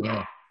find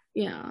it.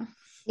 Yeah.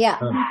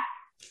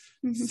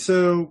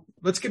 So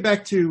let's get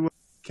back to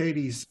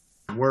Katie's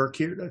work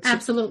here.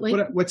 Absolutely.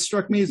 What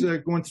struck me is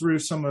going through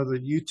some of the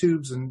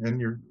YouTubes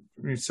and your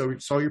So we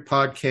saw your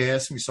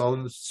podcast, and we saw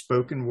the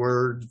spoken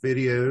word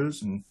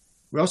videos, and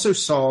we also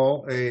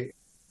saw a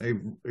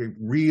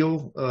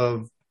reel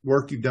of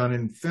work you've done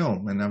in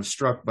film. And I was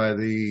struck by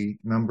the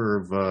number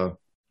of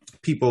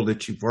people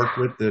that you've worked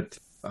with that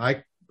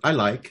I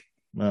like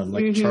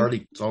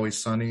Charlie. It's Always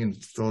Sunny in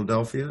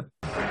Philadelphia.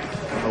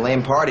 A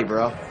lame party,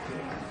 bro.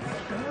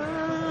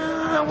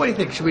 What do you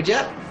think? Should we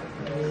jet?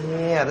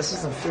 Yeah, this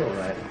doesn't feel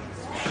right.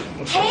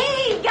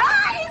 Hey,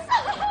 guys!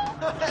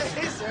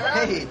 Hey,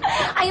 Sarah. Hey.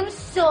 I am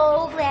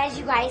so glad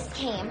you guys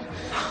came.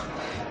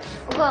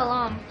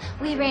 Well,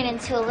 we ran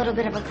into a little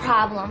bit of a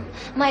problem.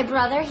 My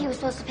brother, he was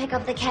supposed to pick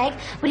up the keg,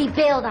 but he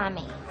bailed on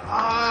me.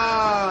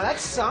 Oh, that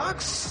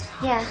sucks.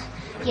 Yeah,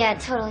 it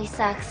totally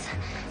sucks.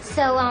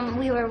 So,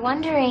 we were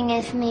wondering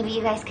if maybe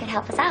you guys could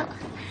help us out.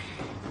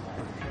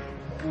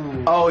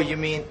 Oh, you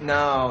mean,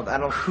 no, I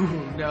don't,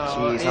 no.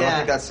 Jeez, I don't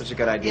think that's such a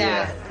good idea.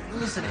 Yeah,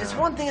 listen, it's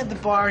one thing at the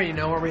bar,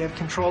 where we have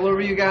control over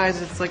you guys.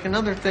 It's like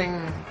another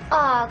thing.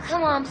 Oh,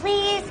 come on,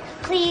 please,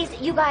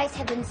 you guys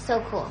have been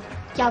so cool.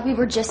 Yeah, we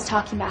were just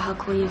talking about how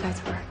cool you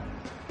guys were.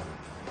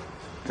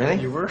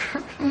 Really? You were?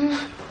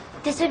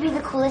 This would be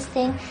the coolest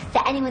thing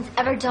that anyone's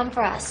ever done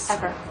for us.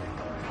 Ever.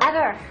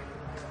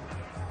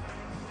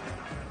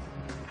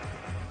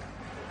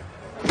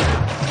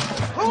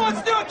 Who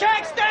wants to do a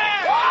keg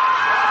stand?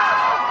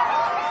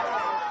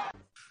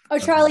 Oh,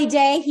 Charlie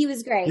Day, he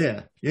was great.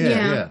 Yeah.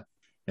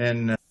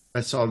 And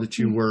I saw that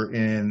you were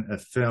in a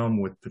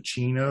film with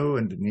Pacino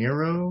and De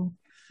Niro.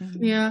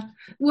 Yeah.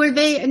 Were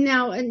they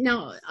now?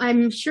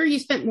 I'm sure you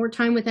spent more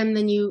time with them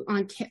than you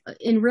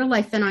in real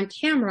life than on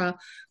camera.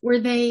 Were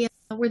they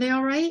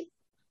all right?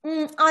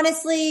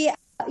 Honestly,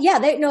 yeah.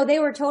 They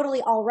were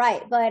totally all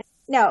right. But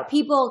no,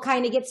 people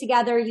kind of get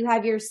together. You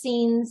have your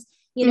scenes.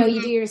 You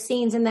do your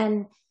scenes, and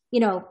then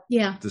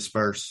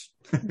disperse.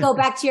 Go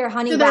back to your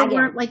honey so wagon. They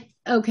weren't like,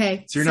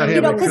 okay. So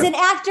you're not because an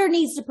actor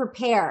needs to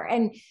prepare,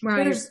 and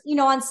there's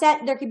on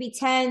set there could be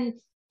 10,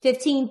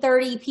 15,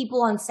 30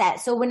 people on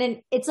set. So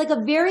when it's like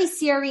a very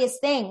serious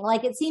thing,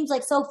 like it seems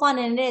like so fun,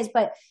 and it is,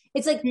 but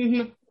it's like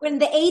when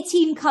the A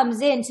team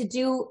comes in to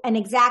do an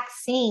exact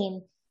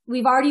scene,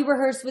 we've already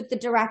rehearsed with the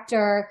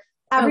director,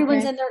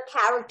 everyone's in their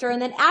character,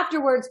 and then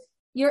afterwards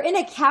you're in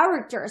a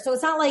character. So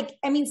it's not like,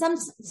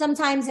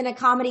 sometimes in a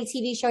comedy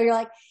TV show, you're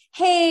like,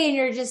 hey, and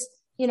you're just,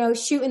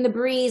 shooting the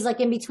breeze, like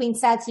in between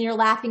sets, and you're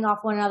laughing off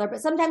one another. But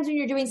sometimes when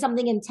you're doing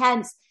something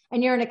intense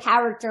and you're in a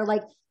character,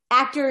 like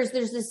actors,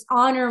 there's this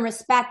honor and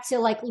respect to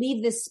like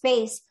leave this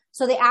space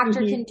so the actor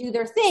can do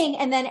their thing.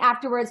 And then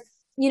afterwards,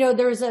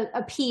 there's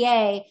a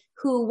PA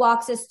who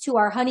walks us to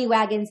our honey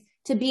wagons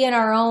to be in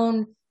our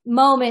own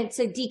moment,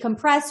 to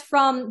decompress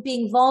from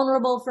being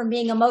vulnerable, from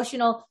being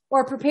emotional,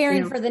 or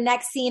preparing for the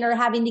next scene, or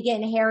having to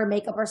get in hair and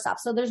makeup or stuff.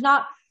 So there's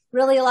not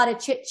really a lot of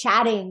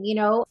chit-chatting,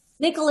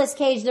 Nicolas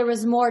Cage, there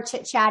was more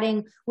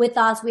chit-chatting with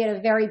us. We had a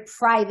very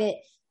private,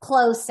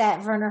 close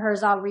set. Werner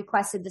Herzog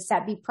requested the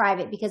set be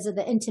private because of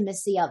the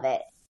intimacy of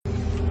it.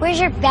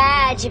 Where's your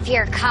badge if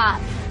you're a cop?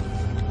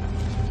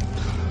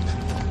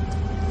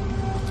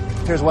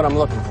 Here's what I'm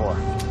looking for.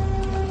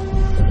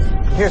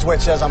 Here's where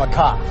it says I'm a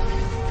cop.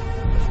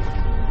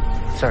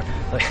 Sir,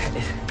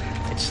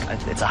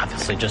 it's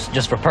obviously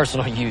just for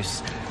personal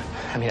use.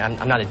 I mean,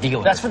 I'm not a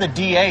dealer. That's for the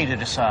DA to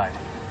decide.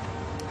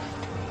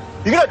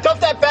 You gonna dump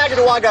that bag, or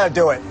do I gotta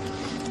do it?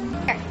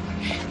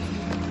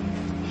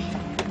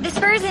 This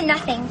fur isn't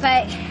nothing,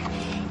 but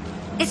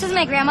this was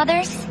my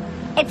grandmother's.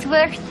 It's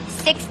worth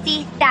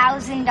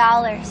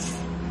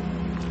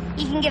 $60,000.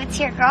 You can give it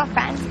to your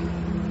girlfriend.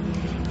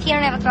 If you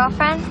don't have a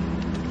girlfriend,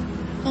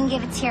 you can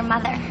give it to your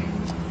mother.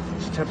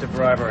 It's attempted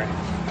bribery.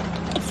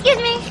 Excuse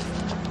me?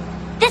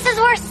 This is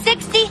worth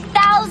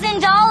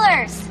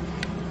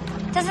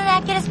 $60,000. Doesn't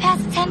that get us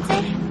past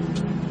attempted?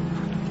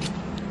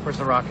 Where's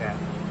the rock at?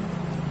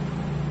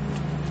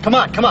 Come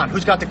on.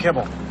 Who's got the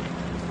kibble?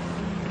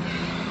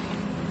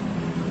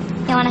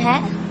 You want a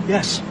hit?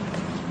 Yes.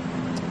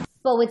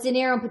 But with De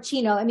Niro and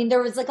Pacino, there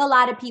was like a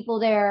lot of people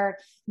there.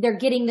 They're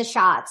getting the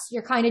shots.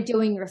 You're kind of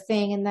doing your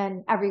thing, and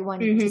then everyone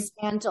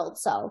dismantled.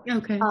 So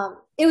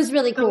it was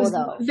really cool,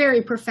 though.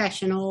 Very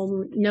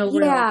professional. No,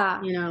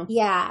 Yeah,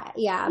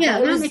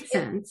 that makes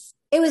sense.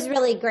 It was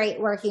really great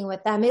working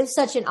with them. It was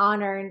such an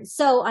honor and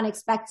so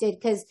unexpected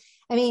because,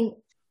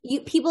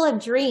 people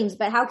have dreams,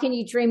 but how can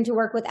you dream to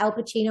work with Al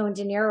Pacino and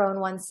De Niro in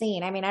one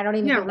scene? I don't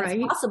even think that's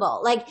possible.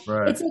 Like,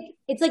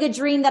 it's like a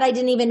dream that I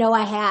didn't even know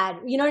I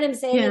had. You know what I'm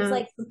saying? Yeah. It's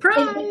like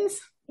surprise.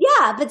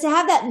 But to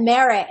have that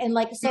merit and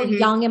like so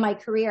young in my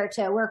career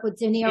to work with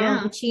De Niro and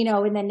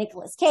Pacino and then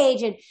Nicolas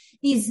Cage and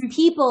these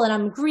people, and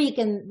I'm Greek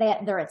and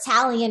they're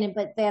Italian,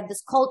 but they have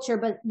this culture,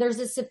 but there's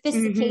this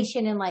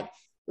sophistication and like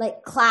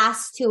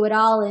class to it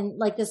all, and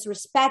like this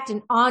respect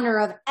and honor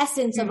of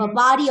essence of a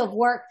body of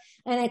work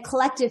and a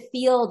collective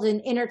field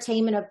and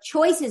entertainment of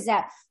choices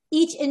that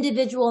each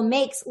individual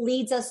makes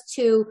leads us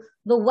to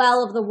the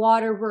well of the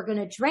water we're going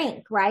to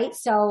drink. Right.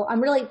 So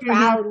I'm really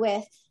proud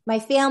with my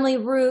family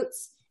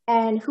roots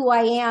and who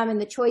I am and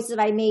the choices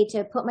I made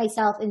to put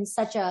myself in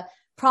such a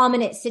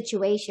prominent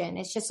situation.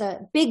 It's just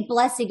a big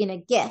blessing and a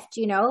gift,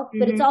 you know,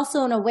 but it's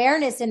also an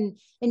awareness and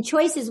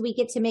choices we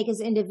get to make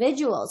as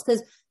individuals,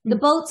 because the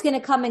boat's going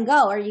to come and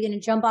go. Are you going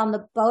to jump on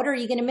the boat, or are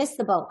you going to miss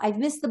the boat? I've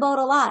missed the boat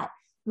a lot.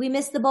 We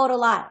miss the boat a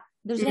lot.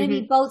 There's going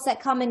to be boats that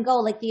come and go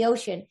like the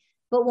ocean.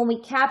 But when we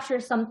capture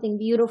something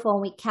beautiful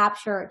and we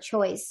capture a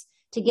choice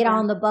to get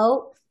on the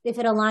boat, if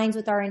it aligns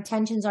with our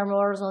intentions, our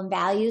morals and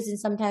values, and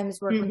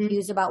sometimes we're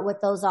confused about what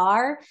those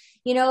are,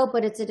 you know,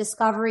 but it's a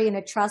discovery and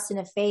a trust and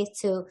a faith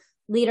to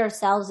lead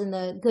ourselves in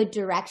the good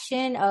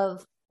direction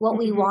of what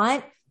we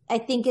want. I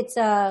think it's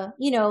a,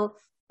 you know,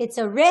 it's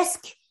a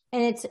risk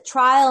and it's a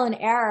trial and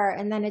error.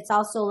 And then it's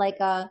also like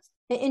an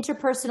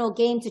interpersonal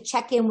game to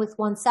check in with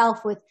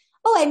oneself with,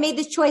 oh, I made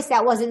this choice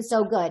that wasn't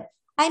so good.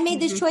 I made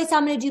this choice.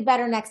 I'm going to do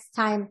better next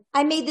time.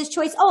 I made this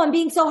choice. Oh, I'm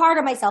being so hard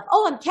on myself.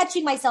 Oh, I'm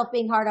catching myself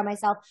being hard on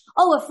myself.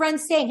 Oh, a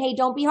friend's saying, hey,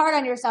 don't be hard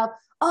on yourself.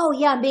 Oh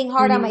yeah, I'm being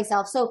hard on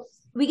myself. So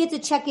we get to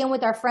check in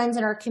with our friends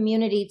and our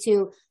community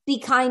to be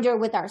kinder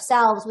with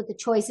ourselves, with the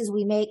choices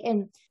we make,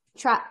 and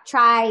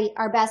try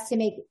our best to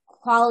make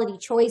quality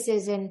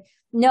choices, and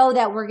know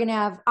that we're going to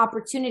have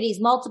opportunities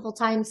multiple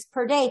times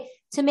per day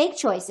to make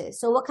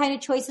choices. So what kind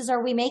of choices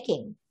are we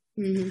making?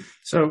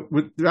 So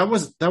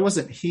that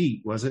wasn't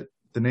Heat, was it?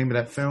 The name of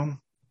that film?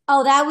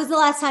 Oh, that was the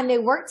last time they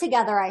worked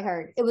together, I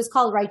heard. It was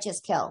called Righteous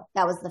Kill.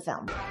 That was the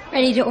film.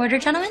 Ready to order,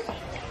 gentlemen?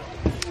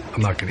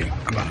 I'm not going to eat.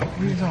 What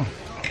are you doing?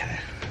 Okay.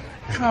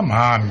 Come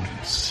on,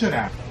 sit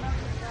down.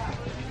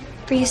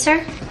 For you,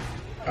 sir?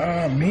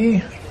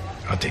 Me?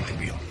 I'll take the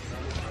veal.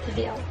 The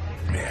veal.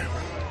 Yeah.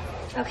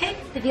 Okay,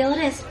 the veal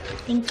it is.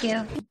 Thank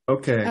you.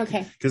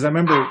 Okay. Because I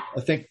remember, I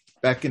think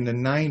back in the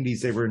 90s,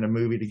 they were in a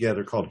movie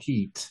together called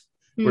Heat,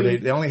 where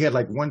they only had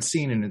like one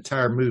scene in the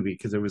entire movie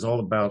because it was all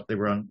about,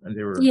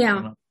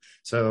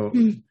 So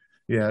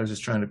yeah, I was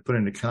just trying to put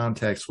into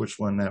context which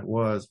one that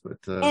was, but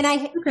and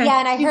I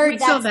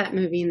heard saw that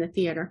movie in the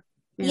theater.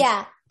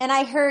 Yeah, and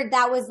I heard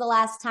that was the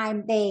last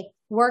time they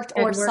worked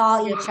or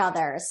saw each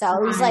other.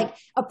 So it was like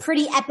a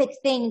pretty epic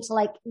thing to,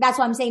 like, that's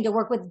what I'm saying, to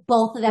work with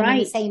both of them in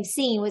the same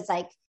scene was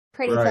like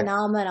pretty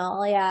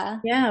phenomenal. Yeah.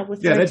 Yeah.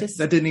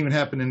 That didn't even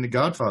happen in the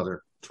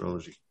Godfather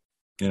trilogy,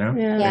 you know?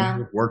 Yeah.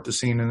 They worked the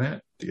scene in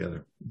that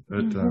together.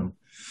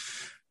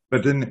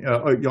 But then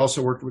you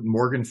also worked with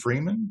Morgan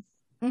Freeman.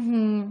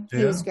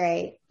 He was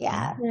great.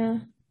 Yeah.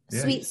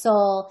 Sweet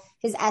soul.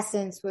 His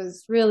essence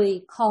was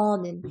really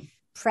calm and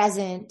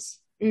present.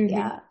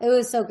 Yeah. It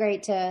was so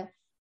great to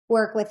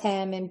work with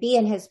him and be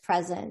in his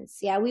presence.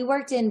 Yeah. We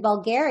worked in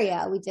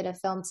Bulgaria. We did a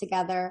film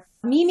together.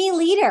 Mimi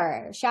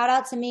Leader. Shout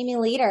out to Mimi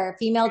Leader,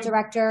 female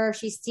director.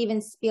 She's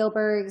Steven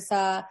Spielberg's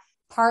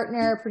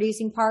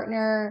producing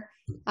partner.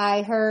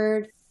 I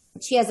heard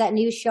she has that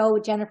new show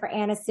with Jennifer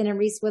Aniston and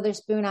Reese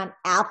Witherspoon on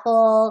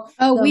Apple.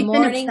 Oh, the we've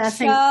morning been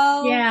obsessing.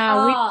 Show.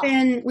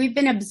 Yeah, we've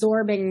been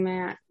absorbing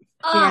that.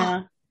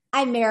 Yeah.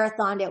 I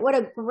marathoned it. What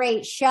a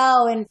great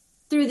show. And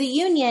through the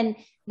union,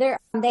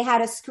 they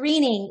had a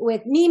screening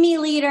with Mimi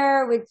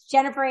Leader, with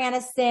Jennifer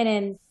Aniston,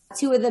 and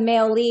two of the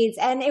male leads.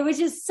 And it was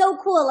just so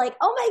cool. Like,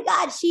 oh my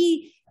God,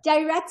 she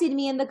directed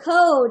me in The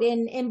Code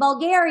in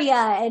Bulgaria.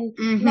 And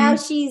now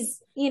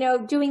she's,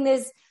 doing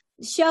this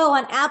show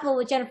on Apple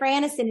with Jennifer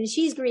Aniston, and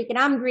she's Greek and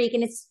I'm Greek.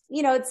 And it's,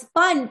 it's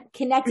fun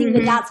connecting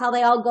the dots, how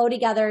they all go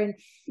together. And,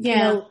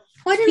 well,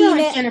 I didn't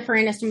know Jennifer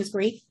Aniston was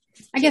Greek.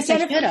 I guess I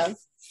should have.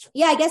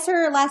 Yeah, I guess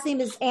her last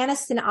name is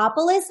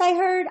Anistonopoulos, I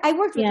heard. I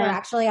worked with her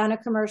actually on a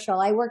commercial.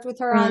 I worked with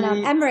her on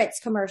Emirates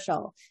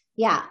commercial.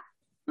 Yeah.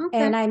 Okay.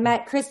 And I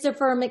met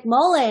Christopher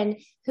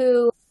McMullen,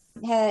 who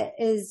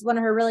is one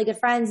of her really good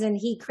friends, and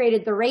he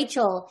created the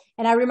Rachel.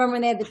 And I remember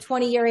when they had the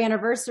 20-year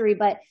anniversary,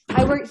 but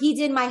he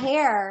did my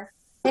hair,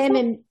 him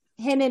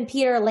and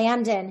Peter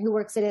Landon, who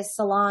works at his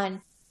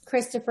salon,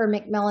 Christopher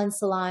McMullen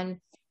Salon.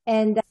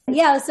 And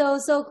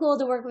so cool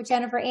to work with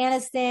Jennifer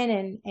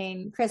Aniston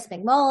and Chris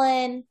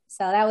McMullen.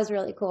 So that was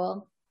really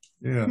cool.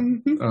 Yeah.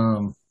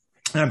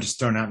 I'm just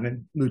throwing out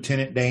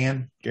Lieutenant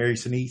Dan, Gary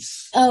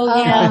Sinise.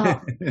 Oh,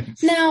 yeah.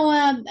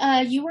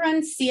 Now, you were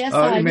on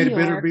CSI you made New a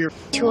bitter York. beer.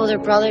 2 older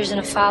brothers and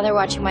a father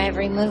watching my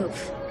every move.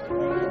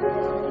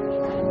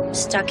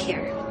 Stuck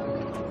here.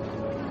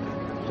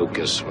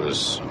 Lucas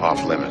was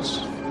off limits.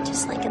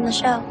 Just like in the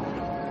show.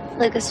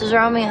 Lucas was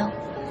Romeo.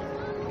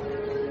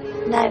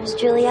 And I was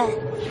Juliet.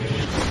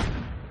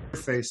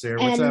 Face there.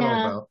 What's that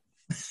all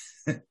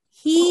about?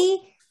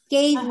 He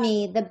gave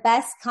me the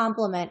best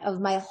compliment of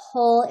my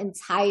whole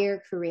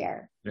entire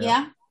career.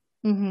 Yeah.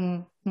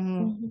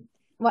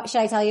 What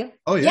should I tell you?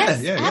 Oh yeah,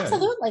 yes,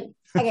 absolutely.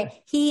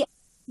 Okay.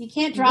 You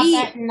can't drop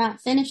that and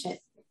not finish it.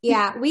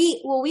 Yeah.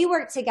 We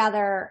worked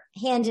together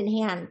hand in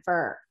hand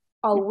for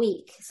a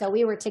week. So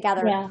we were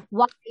together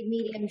wide,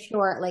 medium,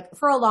 short, like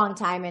for a long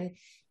time. And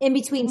in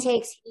between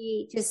takes,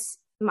 it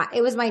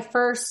was my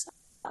first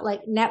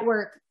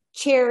network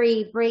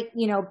cherry break,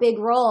 big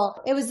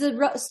role. It was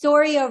the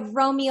story of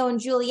Romeo and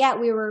Juliet.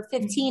 We were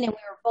 15 and we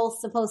were both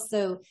supposed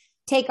to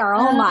take our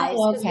own lives.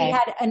 Okay. We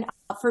had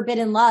a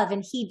forbidden love,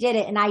 and he did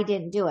it and I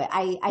didn't do it.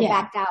 I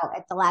backed out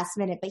at the last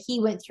minute, but he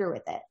went through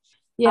with it.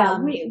 Yeah.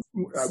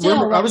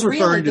 I was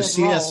referring to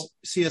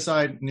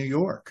CSI New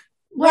York.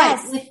 Right.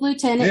 Yes. With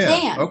Lieutenant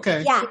Dan.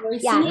 Okay. Yeah.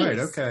 Right.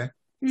 Okay.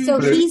 So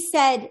he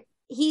said,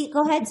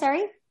 go ahead.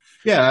 Sorry.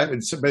 Yeah.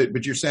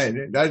 But you're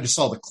saying, I just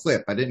saw the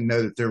clip. I didn't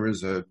know that there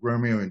was a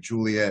Romeo and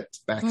Juliet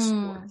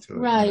backstory to it.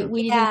 Right. You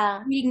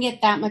know? We didn't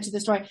get that much of the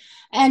story.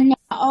 And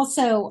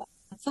also,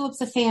 Philip's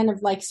a fan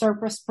of like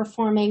circus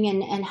performing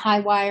and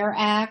high wire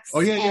acts. Oh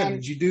yeah.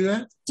 Did you do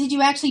that? Did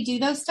you actually do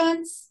those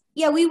stunts?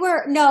 Yeah,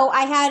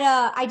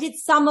 I did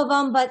some of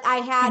them, but I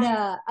had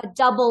a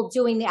double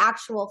doing the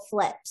actual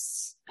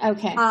flips.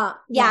 Okay.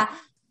 Yeah.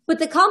 But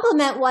the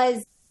compliment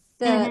was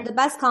the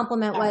best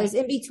compliment was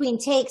in between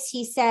takes.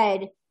 He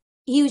said,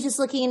 he was just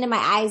looking into my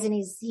eyes and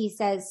he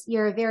says,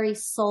 "You're a very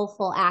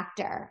soulful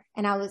actor."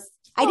 And I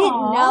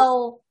didn't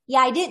know. Yeah.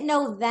 I didn't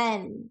know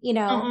then, you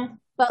know,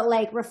 but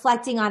like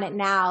reflecting on it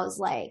now is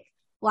like,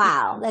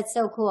 wow, that's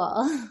so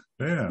cool.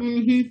 Yeah.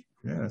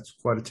 Yeah. It's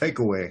quite a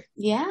takeaway.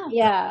 Yeah.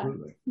 Yeah.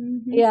 Absolutely.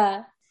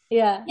 Yeah.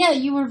 Yeah. Yeah.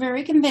 You were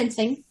very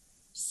convincing.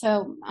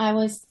 So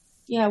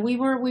we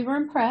were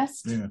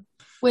impressed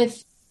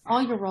with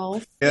all your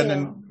roles. Yeah, and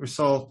then we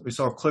saw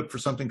a clip for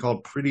something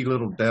called Pretty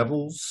Little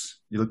Devils.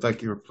 You looked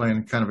like you were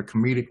playing kind of a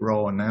comedic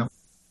role in that.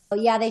 Oh,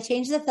 yeah, they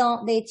changed the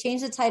film. They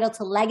changed the title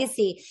to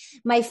Legacy.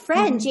 My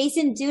friend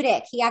Jason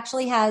Dudek, he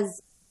actually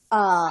has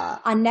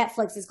on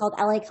Netflix. It's called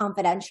LA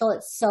Confidential.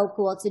 It's so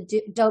cool. It's a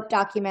dope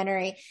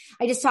documentary.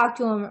 I just talked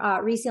to him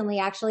recently.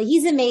 Actually,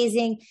 he's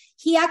amazing.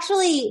 He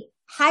actually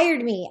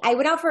hired me. I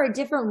went out for a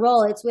different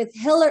role. It's with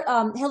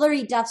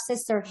Hillary Duff's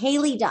sister,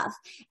 Haley Duff,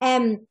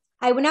 and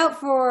I went out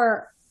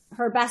for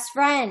her best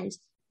friend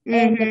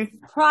in the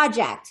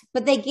project,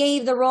 but they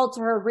gave the role to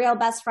her real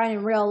best friend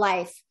in real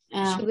life.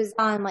 She was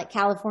on like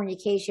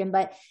Californication,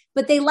 but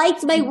they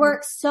liked my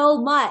work so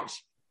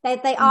much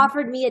that they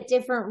offered me a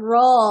different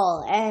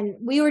role. And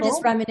we were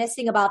just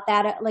reminiscing about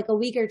that like a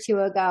week or two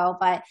ago,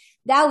 but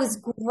that was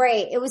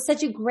great. It was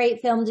such a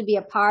great film to be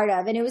a part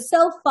of. And it was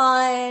so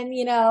fun,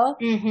 you know,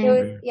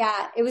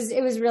 it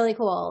was really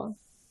cool.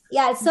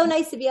 Yeah. It's so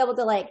nice to be able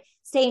to like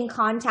stay in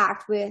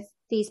contact with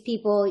these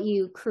people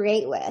you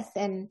create with.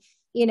 And,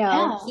 you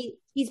know,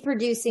 he's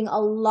producing a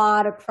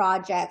lot of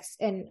projects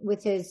and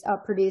with his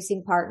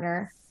producing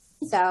partner.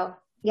 So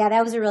yeah,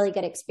 that was a really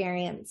good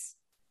experience.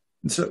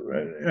 So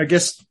I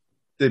guess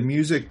the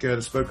music,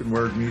 the spoken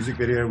word music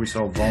video, we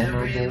saw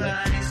Vulnerable.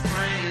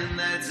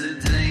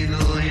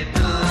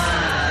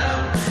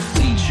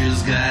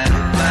 Teacher's got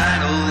a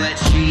bottle that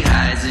she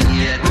hides, and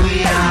yet we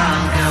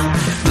all go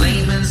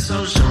blaming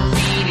social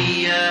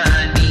media.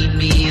 Need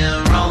me a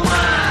role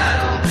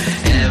model.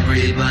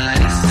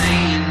 Everybody's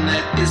saying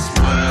that this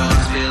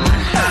world's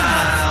feeling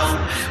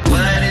hollow.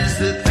 What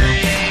is the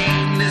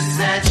thing to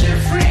set you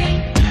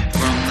free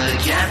from the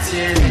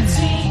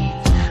captivity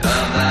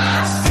of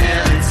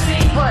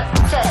hostility? 1,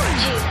 2,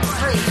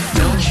 3.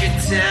 Don't you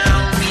tell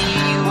me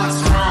what's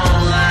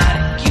wrong,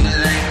 like you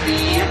lack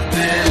the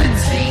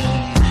ability.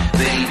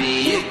 Baby,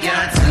 you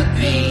got to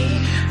be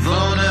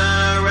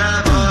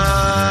vulnerable.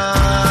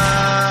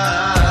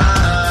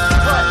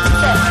 1,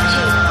 2,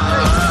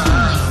 3.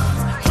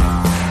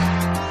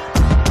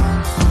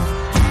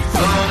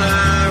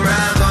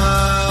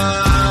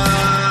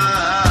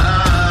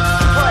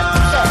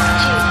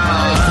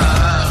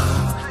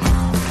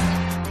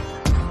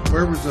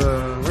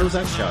 Where was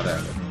that shot at?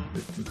 I mean,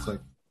 it looks like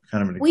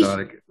kind of an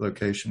exotic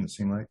location, it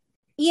seemed like.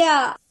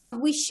 Yeah,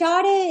 we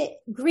shot it.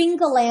 Green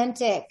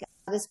Galantic,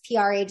 this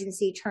PR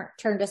agency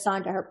turned us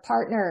on to her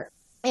partner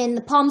in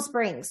the Palm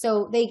Springs.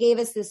 So they gave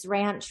us this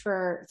ranch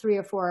for 3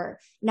 or 4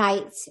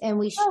 nights,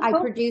 and I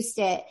produced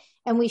it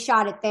and we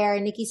shot it there.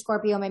 And Nikki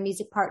Scorpio, my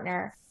music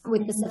partner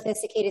with the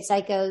Sophisticated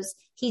Psychos,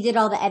 he did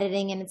all the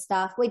editing and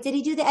stuff. Wait, did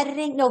he do the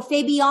editing? No,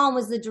 Fabien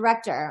was the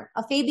director.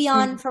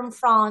 Fabien from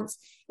France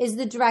is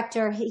the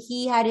director.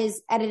 He had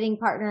his editing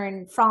partner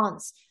in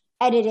France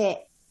edit it,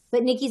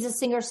 but Nikki's a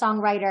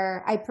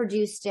singer-songwriter. I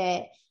produced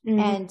it,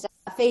 and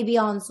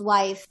Fabien's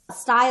wife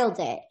styled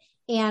it.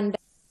 And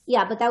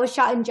yeah, but that was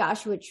shot in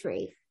Joshua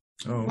Tree.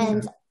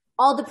 And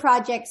all the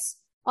projects,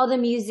 all the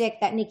music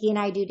that Nikki and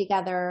I do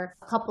together,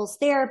 couples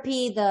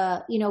therapy,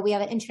 we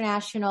have an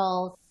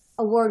international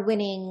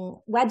award-winning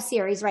web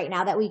series right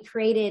now that we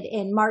created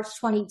in March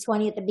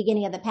 2020 at the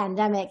beginning of the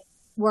pandemic.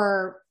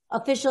 We're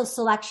official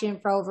selection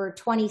for over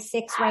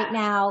 26 right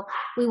now.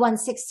 We won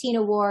 16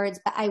 awards.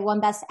 I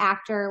won Best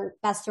Actor,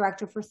 Best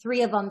Director for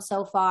 3 of them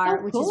so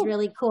far, which is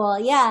really cool.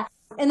 Yeah.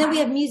 And then we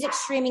have music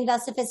streaming, The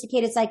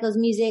Sophisticated Psychos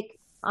music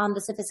on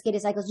the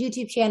Sophisticated Psychos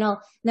YouTube channel.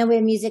 And then we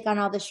have music on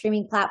all the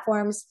streaming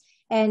platforms.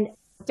 And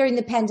during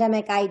the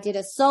pandemic, I did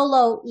a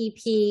solo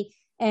EP,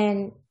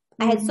 and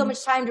I had so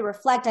much time to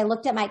reflect. I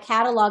looked at my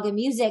catalog of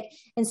music.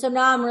 And so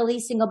now I'm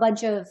releasing a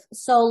bunch of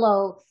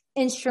solo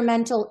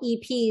instrumental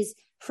EPs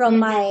from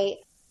my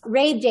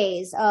rave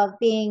days of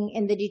being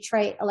in the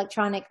Detroit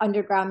electronic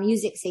underground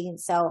music scene.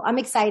 So I'm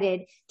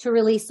excited to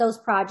release those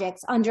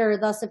projects under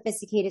the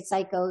Sophisticated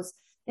Psychos.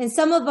 And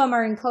some of them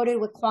are encoded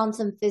with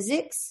quantum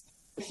physics,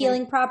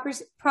 healing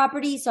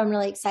properties. So I'm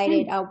really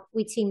excited.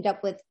 We teamed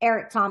up with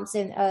Eric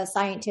Thompson, a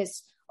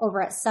scientist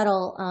over at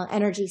Subtle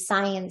Energy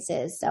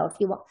Sciences. So if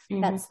you want,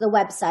 that's the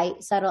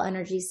website,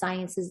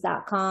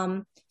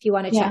 subtleenergysciences.com, if you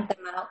want to check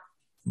them out.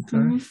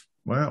 Okay.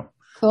 Wow.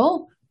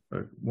 Cool.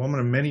 A woman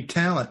of many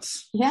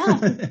talents. Yeah.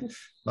 A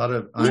lot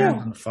of iron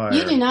on fire.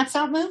 You do not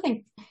stop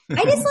moving.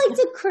 I just like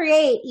to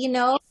create,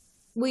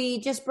 we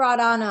just brought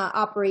on a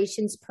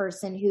operations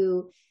person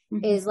who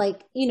is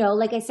like,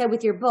 like I said,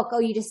 with your book,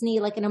 you just need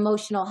like an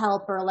emotional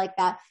helper, like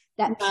that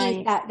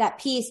piece, that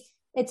piece.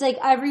 It's like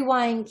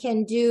everyone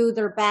can do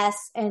their best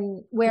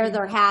and wear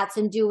their hats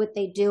and do what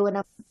they do.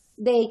 And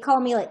they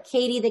call me like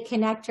Katie the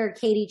Connector.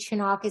 Katie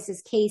Chonakis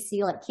is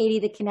Casey, like Katie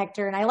the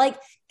Connector. And I like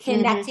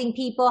connecting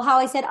people. How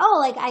I said,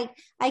 I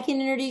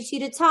can introduce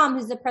you to Tom,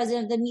 who's the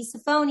president of the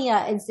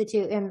Misophonia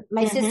Institute. And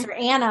my sister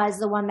Anna is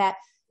the one that,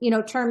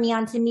 turned me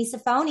on to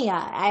misophonia.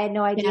 I had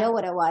no idea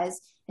what it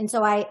was. And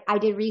so I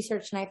did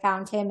research and I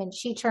found him and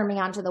she turned me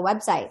onto the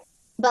website.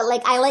 But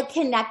like, I like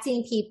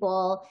connecting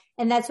people.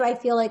 And that's why I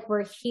feel like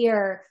we're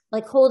here,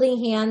 like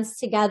holding hands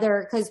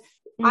together, because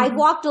I've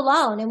walked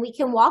alone and we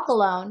can walk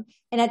alone.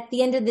 And at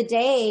the end of the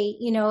day,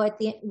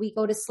 we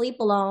go to sleep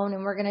alone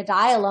and we're going to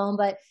die alone.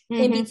 But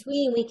in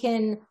between, we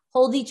can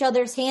hold each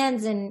other's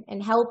hands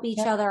and help each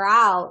other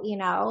out,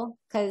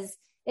 because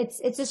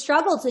it's a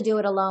struggle to do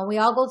it alone. We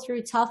all go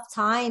through tough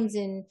times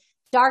and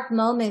dark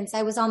moments.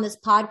 I was on this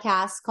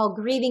podcast called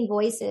Grieving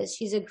Voices.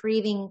 She's a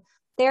grieving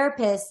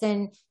therapist,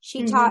 and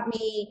she taught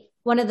me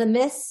one of the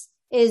myths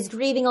is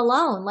grieving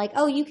alone. Like,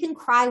 you can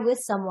cry with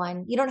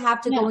someone. You don't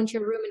have to go into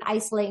your room and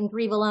isolate and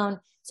grieve alone.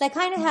 So I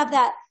kind of have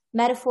that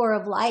metaphor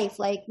of life.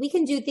 Like, we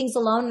can do things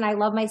alone, and I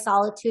love my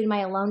solitude, my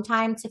alone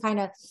time to kind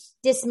of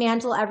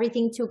dismantle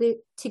everything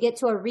to get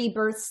to a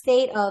rebirth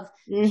state of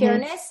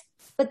pureness.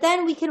 But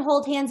then we can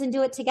hold hands and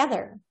do it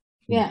together.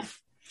 Yeah.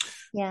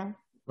 Yeah.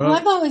 Well,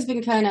 I've always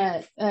been kind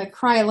of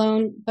cry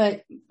alone,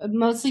 but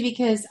mostly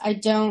because I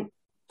don't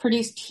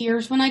produce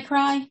tears when I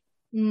cry.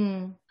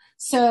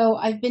 So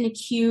I've been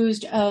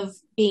accused of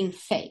being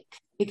fake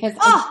because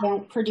I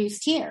don't produce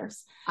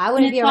tears. I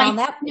wouldn't be around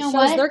that. It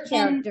shows their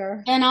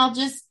character. And I'll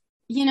just,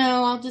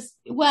 it's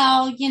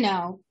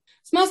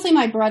mostly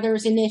my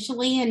brothers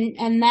initially.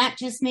 And that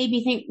just made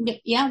me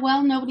think,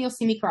 nobody will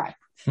see me cry.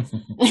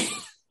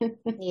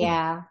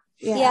 Yeah.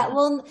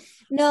 Well,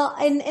 no,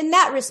 in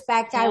that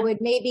respect, I would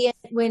maybe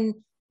when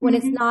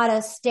it's not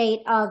a state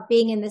of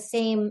being in the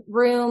same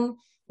room,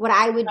 what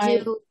I would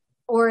do,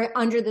 or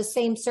under the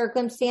same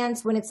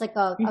circumstance, when it's like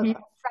a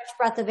fresh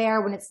breath of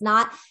air, when it's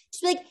not,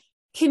 just like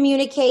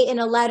communicate in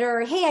a letter,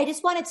 or, hey, I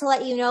just wanted to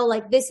let you know,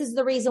 like, this is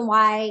the reason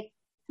why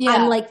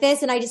I'm like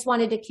this. And I just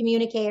wanted to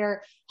communicate,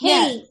 or,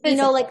 hey,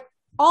 like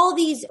all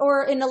these,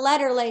 or in a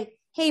letter, like,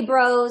 hey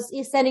bros,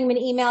 you're sending me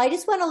an email. I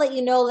just want to let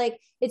you know, like,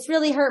 it's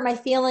really hurt my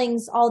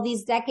feelings all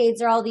these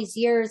decades or all these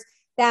years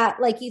that,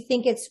 like, you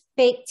think it's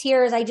fake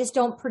tears. I just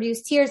don't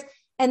produce tears.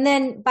 And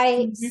then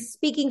by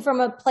speaking from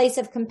a place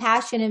of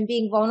compassion and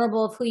being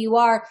vulnerable of who you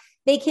are,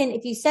 they can,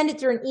 if you send it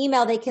through an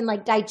email, they can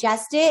like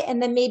digest it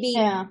and then maybe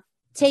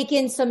take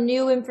in some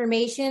new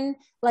information,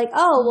 like,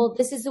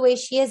 this is the way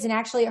she is. And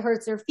actually it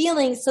hurts their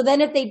feelings. So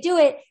then if they do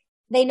it,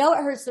 they know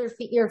it hurts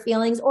your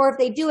feelings. Or if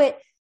they do it,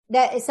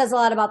 that it says a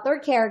lot about their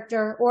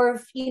character. Or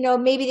if,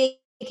 maybe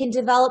they can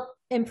develop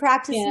and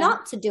practice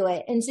not to do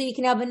it. And so you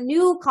can have a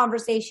new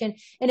conversation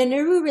and a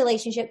new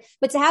relationship,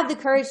 but to have the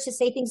courage to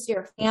say things to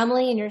your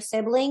family and your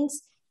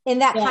siblings in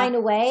that kind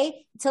of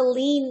way, to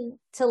lean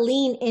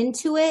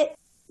into it,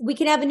 we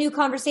can have a new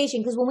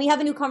conversation. Because when we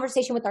have a new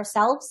conversation with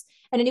ourselves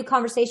and a new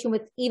conversation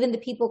with even the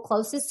people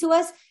closest to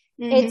us,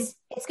 it's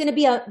going to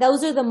be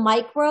those are the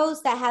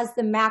micros that has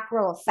the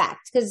macro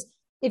effect. Because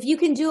if you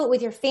can do it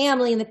with your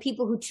family and the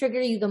people who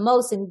trigger you the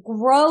most and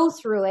grow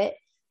through it,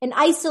 and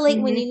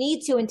isolate when you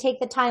need to, and take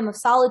the time of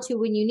solitude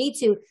when you need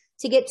to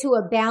get to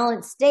a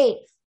balanced state.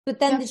 But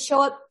then to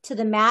show up to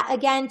the mat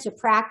again, to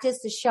practice,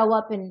 to show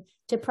up and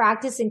to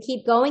practice and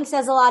keep going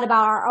says a lot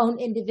about our own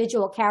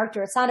individual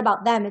character. It's not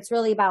about them. It's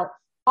really about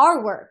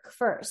our work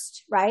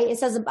first, right? It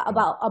says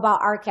about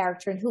our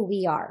character and who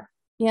we are.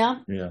 Yeah.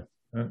 Yeah.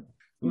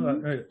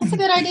 That's a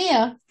good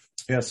idea.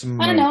 Yeah,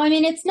 I don't know. I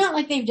mean, it's not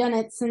like they've done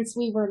it since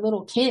we were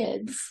little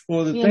kids.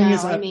 Well, the thing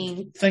is,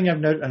 thing I've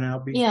noticed, and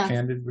I'll be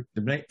candid,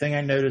 the thing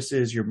I notice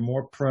is you're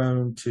more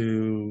prone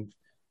to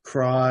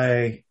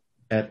cry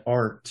at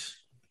art,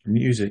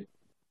 music,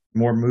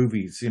 more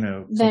movies,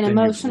 than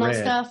emotional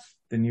stuff,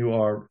 than you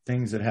are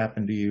things that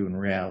happen to you in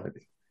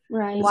reality.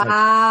 Right. It's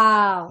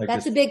wow.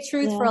 That's a big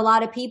truth for a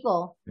lot of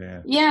people.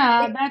 Yeah.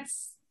 Yeah,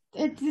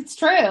 it's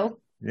true.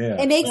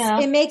 Yeah.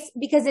 It makes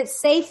because it's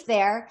safe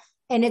there.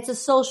 And it's a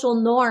social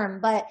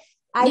norm, but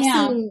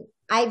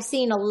I've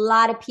seen a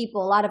lot of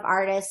people, a lot of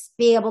artists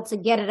be able to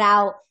get it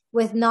out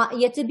with you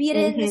have to be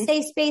in a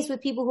safe space with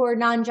people who are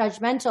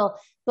non-judgmental.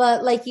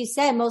 But like you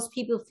said, most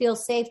people feel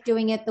safe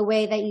doing it the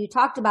way that you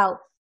talked about,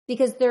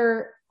 because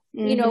they're,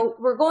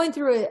 we're going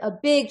through a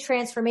big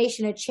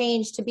transformation, a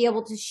change to be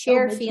able to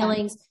share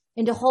feelings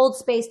and to hold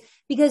space,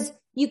 because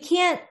you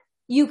can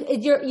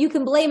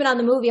blame it on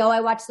the movie.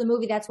 I watched the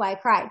movie, that's why I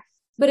cried.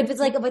 But if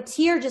it's like, if a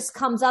tear just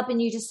comes up and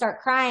you just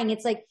start crying,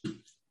 it's like,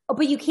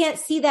 but you can't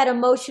see that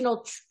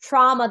emotional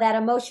trauma, that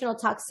emotional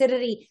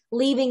toxicity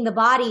leaving the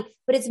body,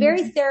 but it's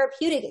very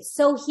therapeutic. It's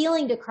so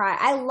healing to cry.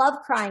 I love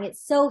crying.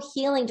 It's so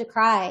healing to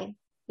cry.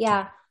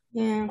 Yeah.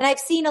 Yeah. And I've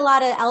seen a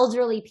lot of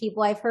elderly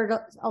people. I've heard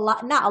a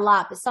lot, not a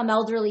lot, but some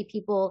elderly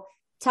people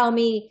tell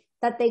me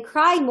that they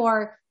cry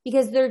more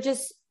because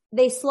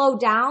they slow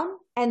down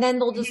and then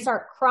they'll just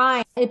start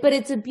crying. But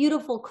it's a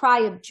beautiful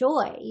cry of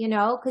joy, you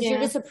know, because you're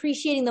just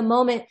appreciating the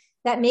moment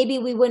that maybe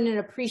we wouldn't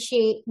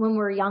appreciate when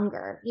we're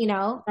younger, you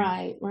know?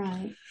 Right.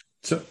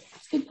 So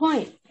good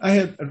point. I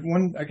had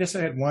one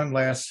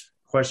last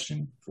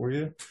question for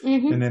you.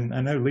 Mm-hmm. And then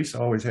I know Lisa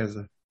always has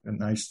a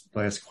nice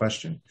last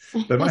question,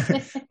 but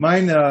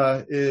mine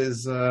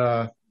is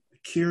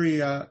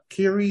Kiriaki.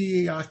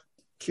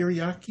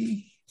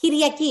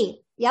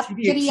 Yep.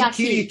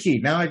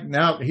 Kiriaki.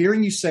 Now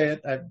hearing you say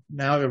it, I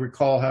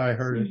recall how I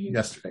heard it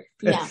yesterday.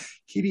 Yeah.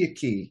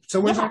 Kiriaki. So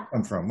where's that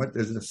come from? What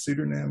is it, a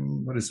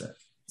pseudonym? What is that?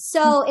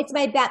 So it's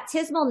my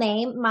baptismal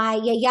name. My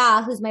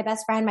yaya, who's my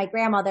best friend, my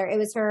grandmother, it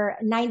was her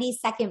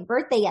 92nd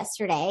birthday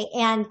yesterday.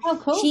 And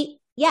cool.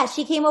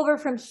 She came over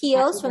from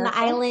Chios, from the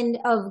island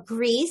of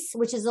Greece,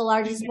 which is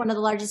one of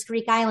the largest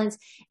Greek islands.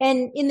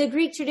 And in the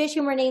Greek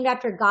tradition, we're named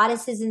after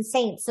goddesses and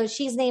saints. So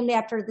she's named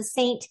after the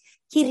saint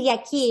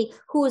Kiriaki,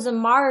 who was a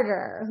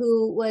martyr,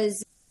 who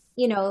was,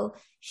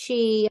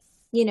 she,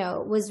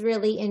 was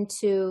really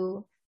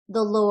into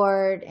the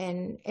Lord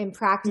and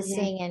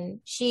practicing,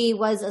 and she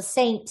was a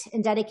saint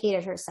and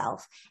dedicated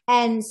herself.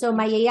 And so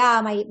my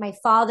yaya, my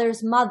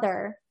father's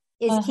mother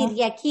is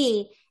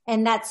Kiriaki,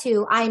 and that's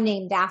who I'm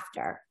named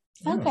after.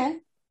 Okay.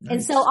 Nice.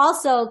 And so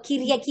also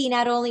Kiriaki,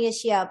 not only is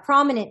she a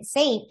prominent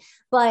saint,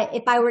 but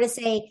if I were to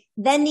say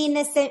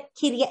Denina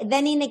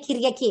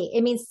Kiriaki,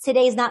 it means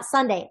today's not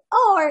Sunday.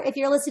 Or if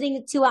you're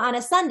listening to it on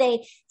a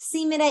Sunday,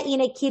 Simira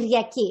ina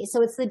Kiriaki.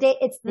 So it's the day,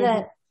 it's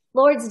the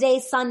Lord's Day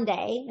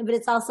Sunday, but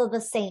it's also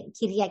the Saint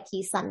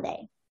Kiriaki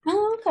Sunday.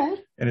 Oh,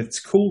 okay. And it's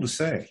cool to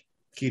say.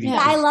 Kiriaki.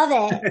 Yeah, I love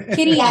it.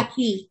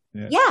 Kiriaki.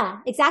 Yeah,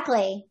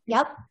 exactly.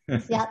 Yep.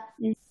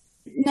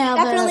 Now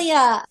definitely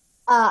a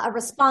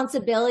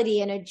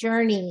responsibility and a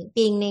journey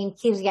being named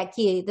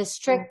Kiriaki, the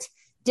strict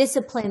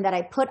discipline that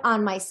I put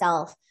on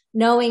myself,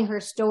 knowing her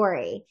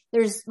story.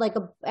 There's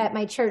at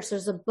my church,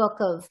 there's a book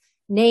of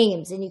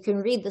names, and you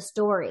can read the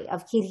story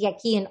of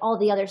Kiriaki and all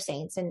the other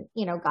saints and,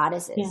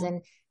 goddesses. Yeah.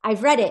 And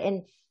I've read it,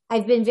 and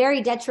I've been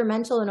very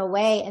detrimental in a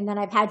way. And then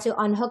I've had to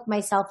unhook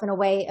myself in a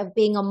way of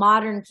being a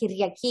modern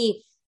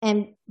Kiriaki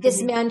and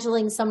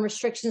dismantling some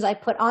restrictions I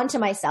put onto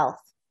myself.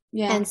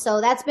 Yeah. And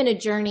so that's been a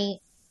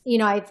journey.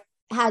 I've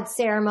had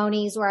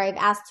ceremonies where I've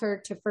asked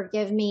her to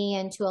forgive me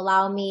and to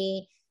allow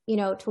me,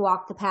 to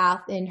walk the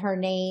path in her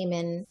name.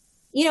 And,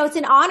 it's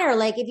an honor.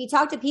 Like if you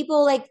talk to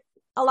people,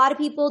 a lot of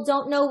people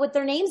don't know what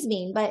their names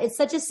mean, but it's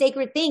such a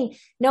sacred thing,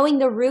 knowing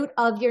the root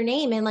of your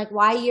name and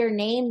why you're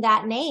named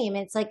that name.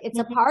 It's it's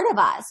a part of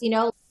us,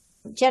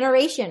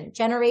 generation,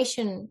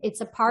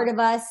 it's a part of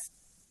us,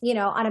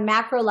 on a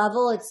macro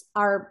level. It's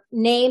our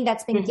name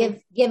that's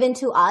been given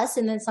to us.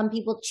 And then some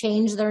people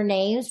change their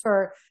names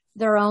for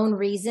their own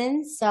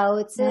reasons. So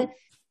it's the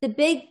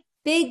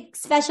big,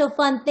 special,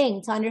 fun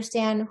thing to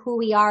understand who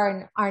we are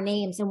and our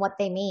names and what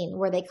they mean,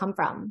 where they come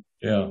from.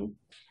 Yeah.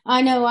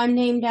 I know I'm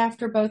named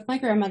after both my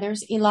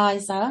grandmothers,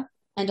 Eliza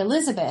and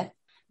Elizabeth.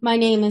 My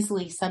name is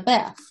Lisa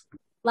Beth.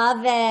 Love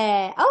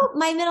it. Oh,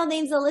 my middle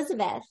name's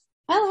Elizabeth.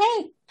 Oh,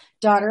 hey,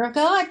 daughter of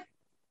God.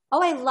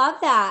 Oh, I love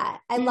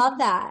that. I love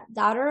that.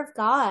 Daughter of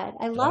God.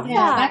 I love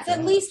that. That's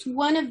at least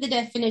one of the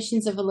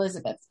definitions of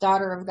Elizabeth,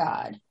 daughter of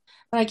God.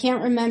 But I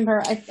can't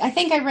remember. I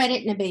think I read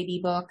it in a baby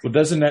book. Well,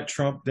 doesn't that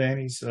trump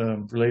Danny's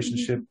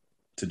relationship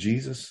to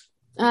Jesus?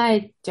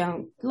 I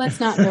don't. Let's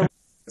not go.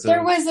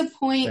 There was a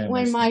point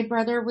when my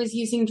brother was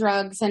using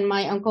drugs and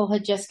my uncle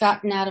had just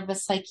gotten out of a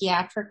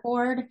psychiatric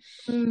ward.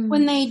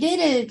 When they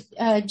did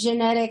a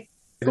genetic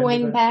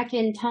going back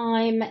in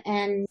time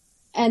and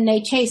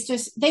they traced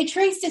us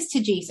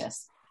to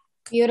Jesus.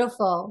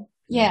 Beautiful.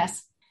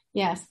 Yes.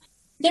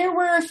 There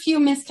were a few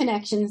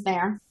misconnections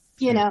there,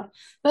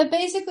 but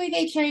basically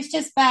they traced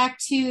us back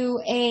to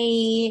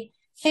a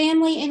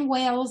family in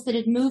Wales that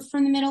had moved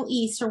from the Middle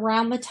East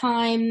around the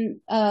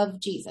time of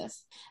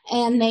Jesus.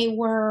 And they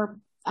were,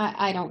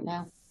 I don't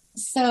know.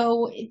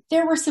 So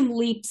there were some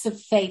leaps of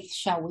faith,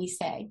 shall we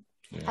say.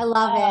 Yeah. I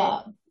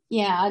love it.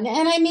 Yeah. And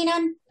I mean,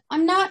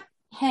 I'm not,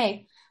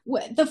 hey,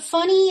 the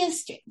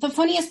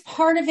funniest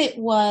part of it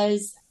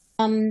was,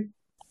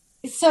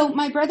 so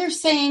my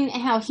brother's saying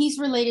how he's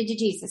related to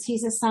Jesus.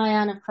 He's a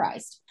scion of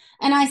Christ.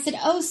 And I said,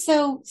 oh,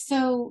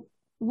 so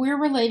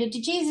we're related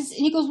to Jesus.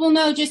 And he goes, well,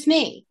 no, just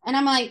me. And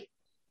I'm like,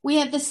 we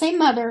have the same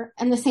mother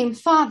and the same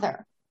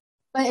father,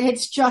 but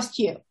it's just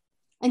you.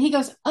 And he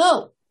goes,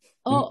 oh,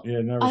 Oh,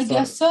 yeah, I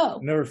guess so.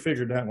 Never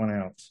figured that one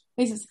out.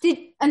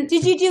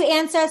 Did you do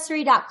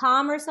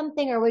Ancestry.com or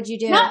something, or would you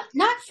do?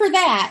 Not for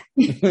that.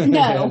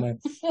 No.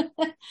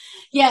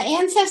 Yeah,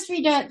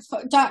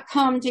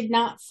 Ancestry.com did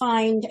not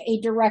find a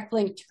direct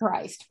link to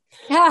Christ.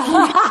 Well,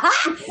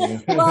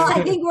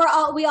 I think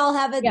we all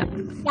have a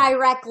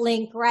direct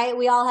link, right?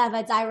 We all have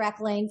a direct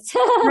link.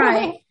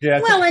 Right.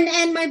 Yeah. Well,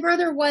 and my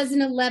brother was an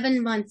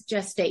 11-month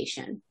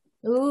gestation.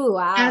 Ooh,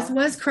 wow. As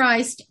was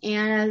Christ,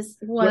 as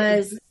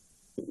was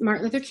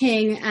Martin Luther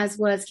King, as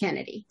was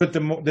Kennedy. But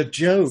the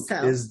joke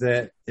is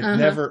that it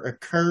never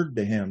occurred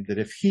to him that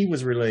if he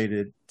was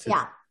related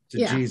to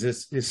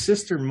Jesus, his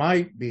sister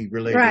might be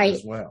related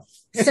as well.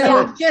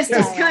 So just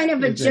as kind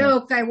of a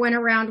joke, I went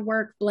around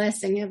work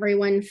blessing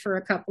everyone for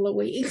a couple of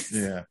weeks.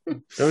 Yeah.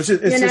 So it's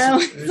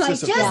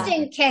just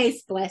in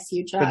case, bless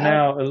you, child. But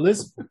now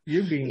Elizabeth,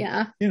 you being,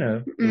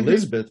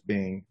 Elizabeth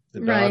being the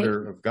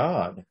daughter of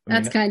God.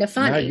 That's kind of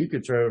funny. Now you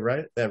could throw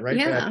that back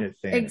at Thanos.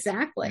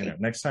 Exactly.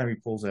 Next time he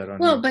pulls that on you.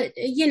 Well, but,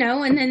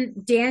 and then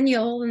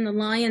Daniel and the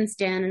lion's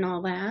den and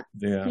all that.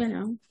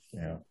 Yeah.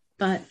 Yeah.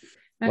 But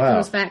that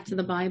goes back to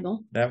the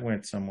Bible. That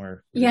went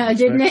somewhere. Yeah,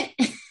 didn't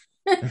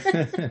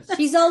it?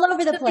 She's all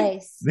over the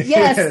place.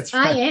 Yes,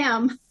 right. I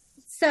am.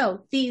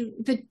 So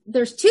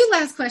there's two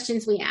last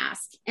questions we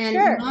asked. And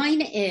mine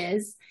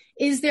is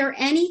there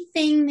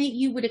anything that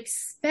you would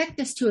expect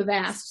us to have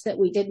asked that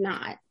we did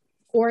not?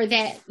 Or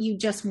that you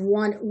just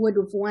would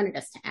have wanted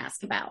us to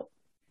ask about?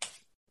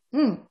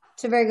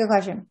 It's a very good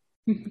question.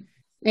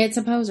 It's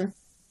a poser.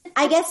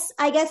 I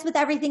guess with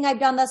everything I've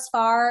done thus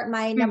far,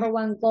 my number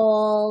one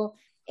goal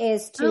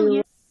is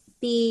to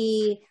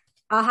be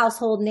a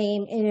household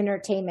name in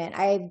entertainment.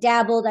 I've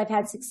dabbled, I've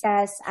had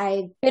success,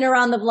 I've been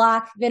around the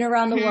block, been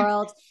around the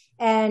world,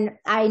 and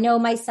I know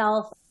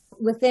myself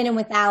within and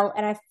without.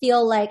 And I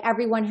feel like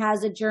everyone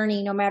has a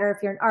journey, no matter if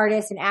you're an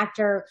artist, an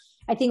actor.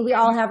 I think we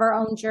all have our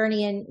own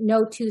journey and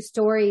no two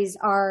stories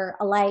are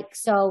alike.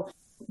 So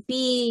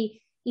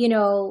be,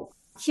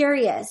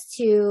 curious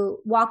to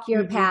walk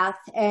your path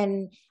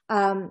and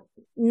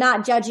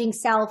not judging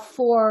self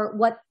for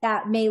what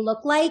that may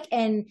look like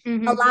and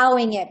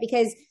allowing it,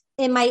 because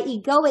in my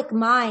egoic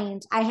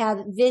mind, I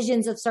have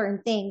visions of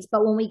certain things,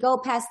 but when we go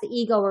past the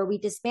ego or we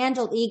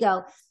dismantle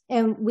ego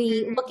and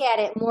we look at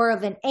it more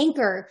of an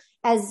anchor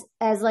as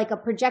like a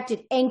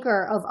projected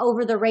anchor of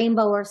over the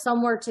rainbow or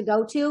somewhere to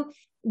go to,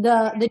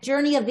 the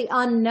journey of the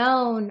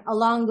unknown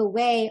along the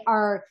way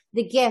are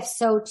the gifts.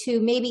 So to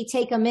maybe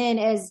take them in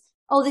as,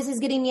 oh, this is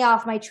getting me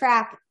off my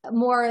track,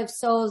 more of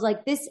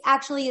like, this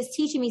actually is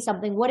teaching me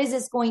something. What is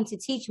this going to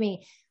teach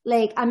me?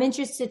 Like, I'm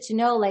interested to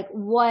know like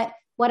what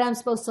I'm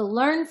supposed to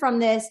learn from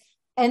this,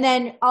 and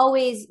then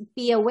always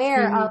be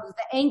aware of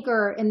the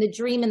anchor and the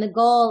dream and the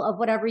goal of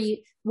whatever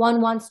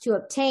one wants to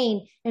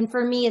obtain. And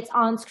for me, it's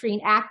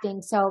on-screen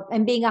acting. So,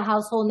 and being a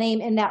household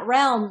name in that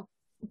realm.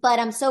 But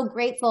I'm so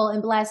grateful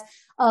and blessed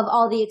of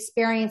all the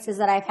experiences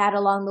that I've had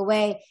along the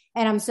way.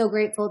 And I'm so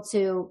grateful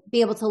to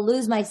be able to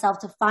lose myself,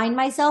 to find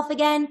myself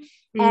again.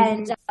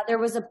 And there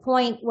was a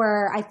point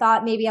where I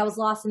thought maybe I was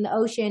lost in the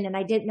ocean and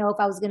I didn't know if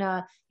I was going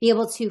to be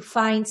able to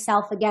find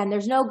self again.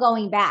 There's no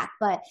going back,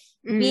 but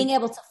being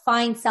able to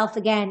find self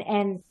again.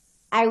 And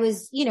I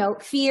was,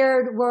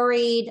 feared,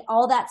 worried,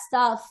 all that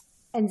stuff,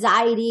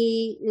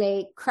 anxiety,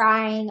 like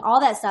crying, all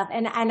that stuff.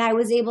 And I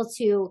was able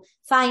to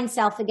find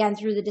self again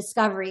through the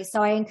discovery.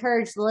 So I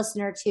encourage the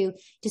listener to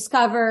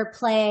discover,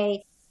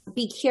 play,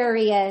 be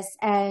curious,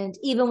 and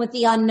even with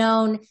the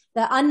unknown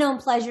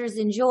pleasures,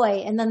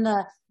 enjoy. And then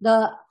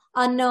the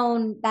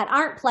unknown that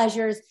aren't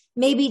pleasures,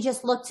 maybe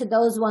just look to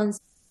those ones.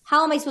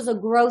 How am I supposed to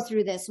grow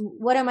through this?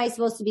 What am I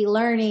supposed to be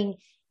learning?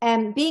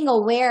 And being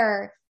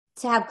aware,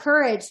 to have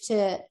courage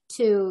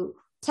to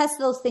test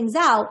those things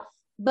out,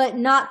 but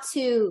not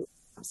to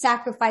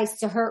sacrifice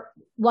to hurt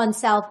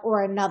oneself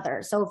or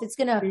another. So if it's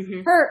going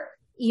to hurt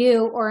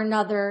you or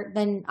another,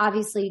 then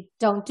obviously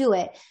don't do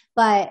it.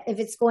 But if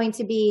it's going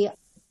to be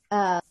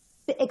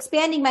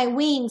expanding my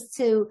wings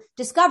to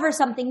discover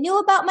something new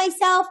about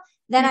myself,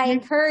 then I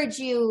encourage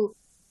you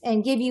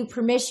and give you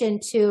permission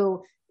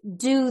to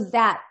do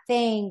that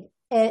thing,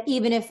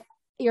 even if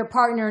your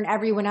partner and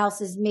everyone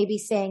else is maybe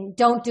saying,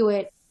 don't do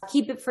it.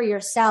 Keep it for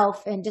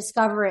yourself and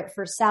discover it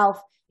for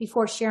self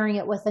before sharing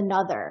it with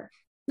another.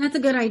 That's a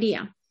good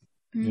idea.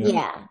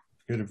 Yeah.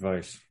 Good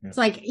advice. Yeah. It's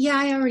like,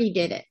 I already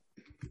did it.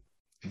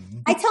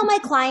 I tell my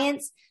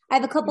clients, I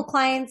have a couple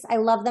clients, I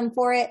love them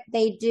for it.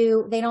 They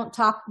don't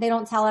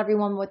tell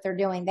everyone what they're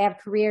doing. They have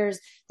careers.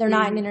 They're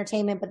not in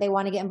entertainment, but they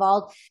want to get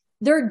involved.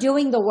 They're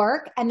doing the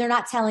work and they're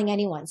not telling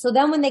anyone. So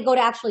then when they go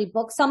to actually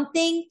book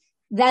something,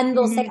 then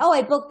they'll say, oh,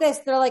 I booked this.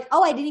 They're like,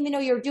 oh, I didn't even know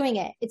you were doing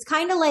it. It's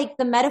kind of like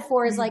the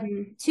metaphor is like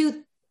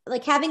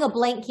having a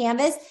blank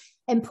canvas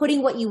and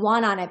putting what you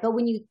want on it. But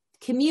when you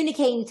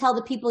communicate and you tell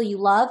the people you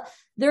love,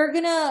 they're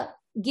going to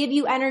give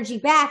you energy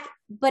back,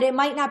 but it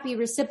might not be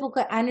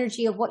reciprocal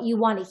energy of what you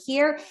want to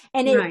hear.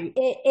 And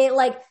it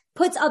like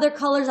puts other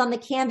colors on the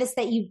canvas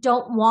that you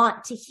don't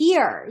want to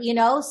hear,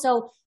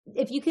 So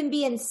if you can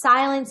be in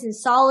silence and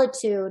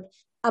solitude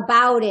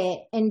about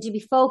it and to be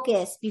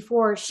focused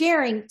before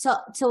sharing, to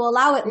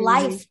allow it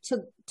life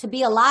to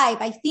be alive.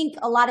 I think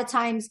a lot of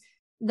times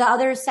the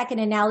other second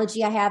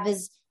analogy I have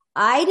is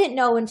I didn't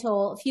know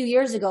until a few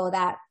years ago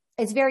that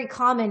it's very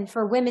common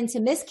for women to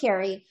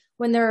miscarry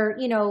when they're,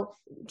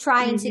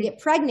 trying to get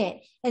pregnant.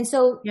 And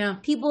so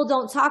people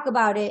don't talk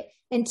about it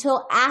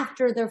until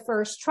after their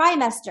first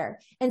trimester.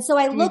 And so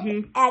I look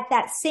at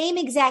that same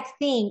exact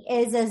thing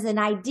as an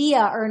idea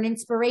or an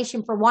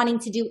inspiration for wanting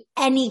to do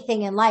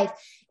anything in life.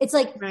 It's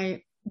like,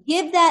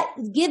 give that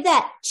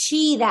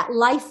chi, that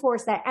life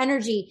force, that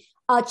energy,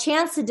 a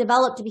chance to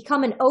develop, to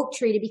become an oak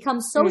tree, to become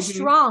so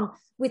strong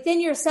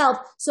within yourself.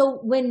 So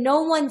when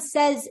anyone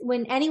says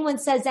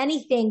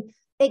anything,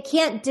 it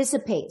can't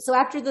dissipate. So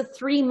after the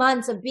 3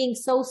 months of being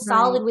so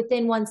solid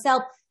within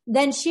oneself,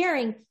 then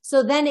sharing,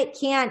 so then it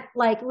can't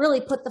really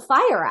put the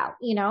fire out,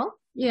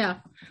 Yeah.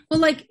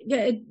 Well,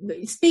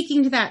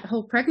 speaking to that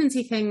whole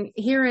pregnancy thing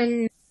here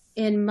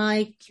in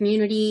my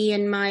community,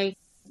 in my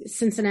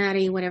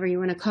Cincinnati, whatever you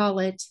want to call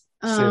it.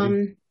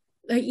 City.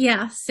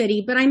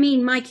 But I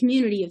mean, my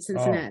community of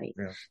Cincinnati.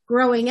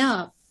 Growing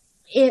up,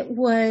 it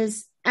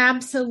was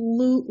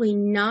absolutely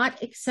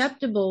not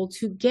acceptable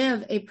to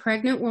give a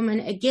pregnant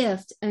woman a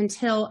gift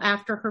until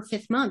after her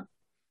 5th month,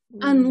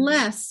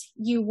 unless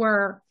you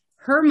were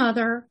her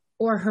mother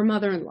or her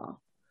mother-in-law.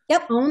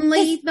 Yep.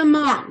 Only the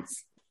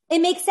moms. Yeah.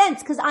 It makes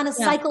sense because on a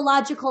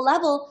psychological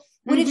level,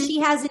 what if she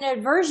has an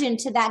aversion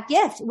to that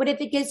gift? What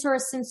if it gives her a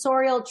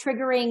sensorial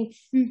triggering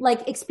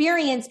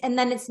experience, and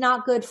then it's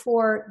not good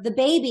for the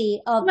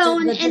baby of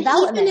the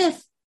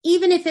development?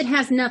 Even if it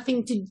has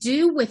nothing to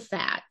do with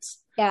that,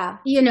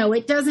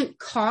 it doesn't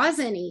cause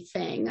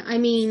anything. I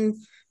mean,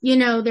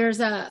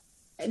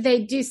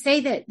 they do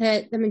say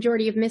that the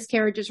majority of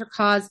miscarriages are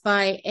caused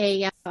by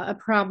a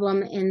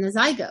problem in the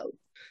zygote.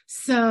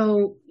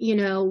 So,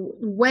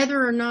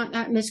 whether or not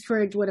that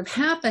miscarriage would have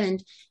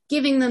happened,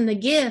 giving them the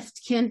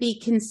gift can be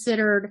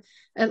considered,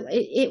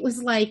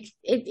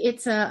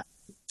 it's a,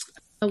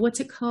 what's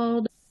it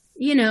called?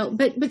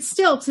 But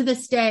still to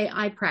this day,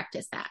 I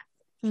practice that.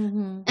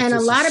 And a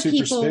lot of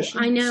people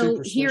I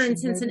know here in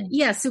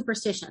Cincinnati,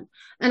 superstition.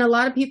 And a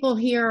lot of people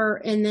here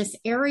in this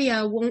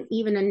area won't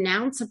even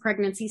announce a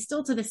pregnancy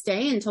still to this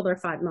day until they're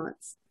 5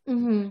 months.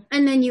 And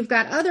then you've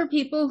got other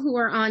people who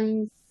are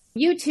on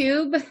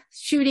YouTube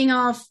shooting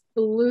off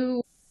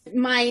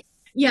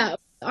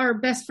our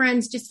best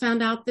friends just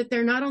found out that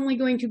they're not only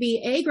going to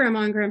be a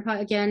grandma and grandpa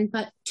again,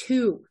 but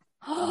 2.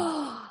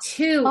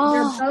 2.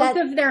 Both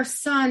of their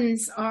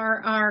sons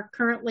are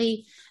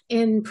currently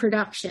in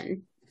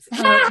production.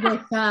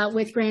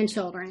 With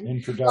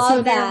grandchildren.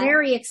 So they're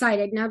very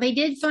excited. Now they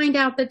did find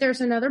out that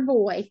there's another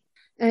boy,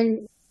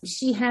 and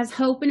she has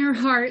hope in her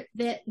heart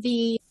that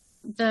the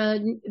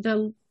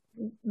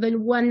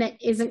one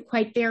that isn't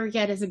quite there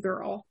yet is a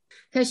girl,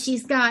 because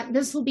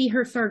this will be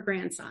her 3rd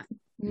grandson.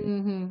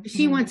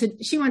 She wants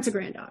a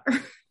granddaughter.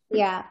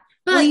 Yeah.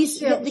 But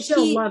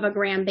she'll love a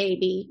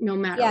grandbaby no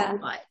matter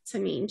what. I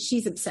mean,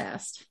 she's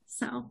obsessed.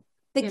 So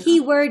the key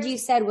word you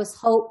said was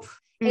hope.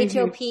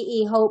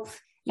 HOPE, hope.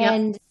 Yep.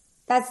 And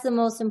that's the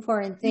most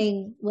important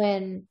thing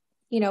when,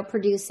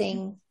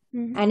 producing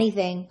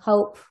anything,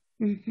 hope.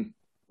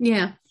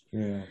 Yeah.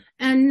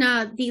 And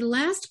the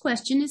last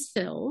question is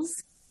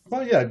Phil's.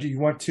 Well, yeah. Do you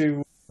want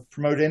to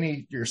promote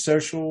any your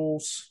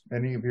socials,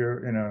 any of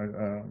your,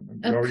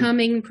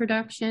 upcoming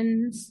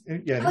productions?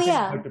 Yeah.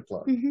 Like to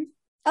plug.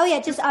 Oh,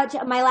 yeah. Just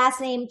my last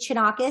name,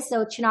 Chonacas.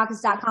 So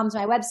Chonacas.com is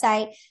my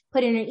website.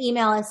 Put in an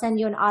email and send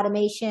you an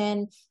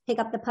automation. Pick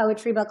up the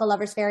poetry book, A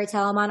Lover's Fairy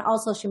Tale. I'm on all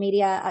social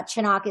media.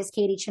 Chonacas,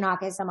 Katie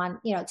Chonacas. I'm on,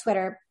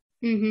 Twitter,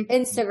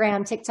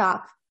 Instagram,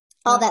 TikTok,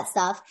 all that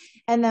stuff.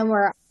 And then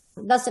we're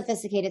The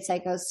Sophisticated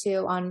Psychos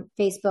too on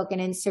Facebook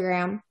and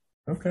Instagram.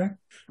 Okay.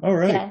 All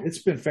right. Yeah. It's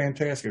been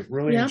fantastic.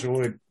 Really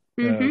enjoyed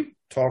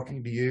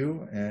talking to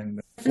you, and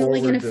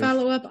definitely going to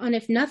follow up on,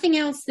 if nothing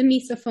else, the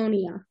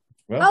misophonia.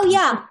 Well,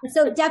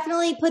 so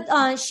definitely put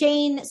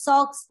Shane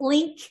Salk's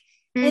link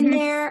in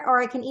there,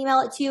 or I can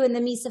email it to you, in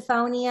the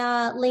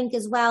misophonia link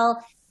as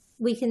well.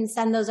 We can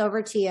send those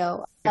over to you.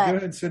 Go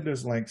ahead and send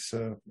those links.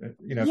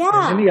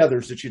 Any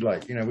others that you'd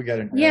like. We got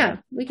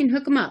we can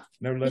hook them up.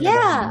 No limit on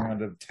the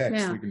amount of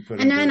text we can put.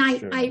 And then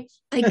I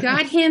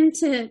got him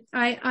to.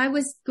 I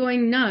was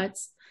going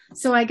nuts,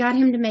 so I got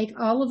him to make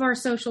all of our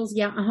socials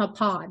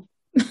pod.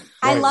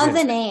 I love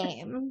the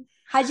name.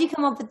 How'd you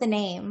come up with the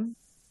name?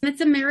 It's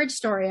a marriage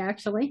story,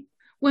 actually.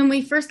 When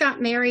we first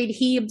got married,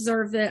 he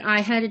observed that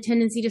I had a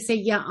tendency to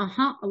say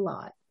a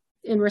lot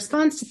in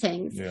response to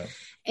things. Yeah.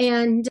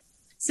 And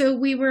so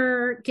we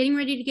were getting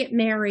ready to get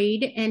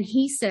married, and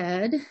he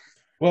said,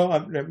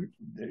 well,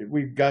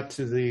 we got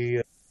to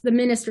the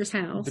minister's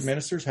house. The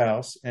minister's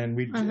house, and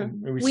we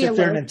sit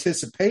there in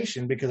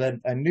anticipation, because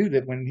I knew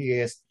that when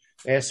he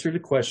asked her the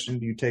question,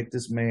 do you take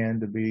this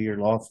man to be your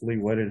lawfully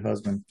wedded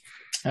husband?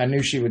 I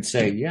knew she would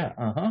say,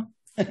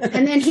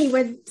 And then he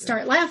would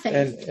start laughing.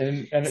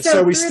 And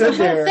so we stood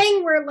there. The whole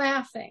thing we're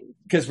laughing.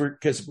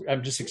 Because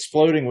I'm just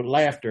exploding with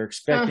laughter,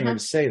 expecting her to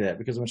say that.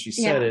 Because when she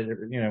said it,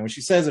 when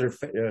she says it,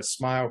 her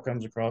smile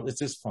comes across. It's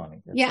just funny.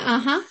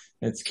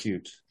 It's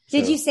cute.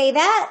 Did you say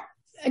that?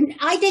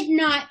 I did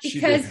not,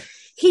 because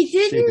he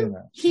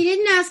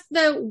didn't ask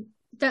the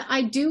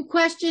I do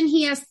question.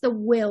 He asked the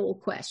will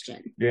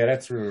question. Yeah,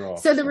 that threw her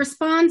off. So the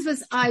response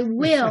was I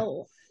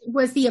will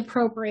was the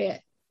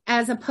appropriate,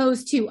 as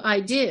opposed to I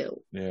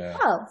do. Yeah.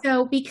 Oh.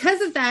 So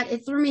because of that,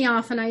 it threw me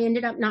off, and I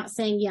ended up not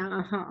saying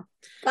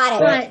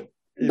Got it.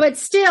 But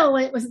still,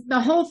 the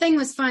whole thing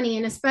was funny,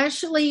 and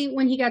especially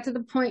when he got to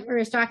the point where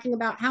he was talking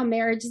about how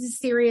marriage is a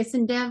serious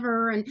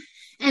endeavor, and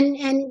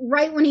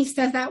right when he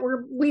says that,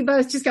 we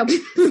both just go.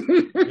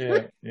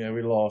 Yeah,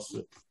 we lost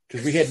it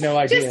because we had no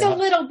idea. Just a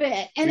little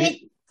bit, and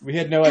we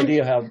had no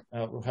idea how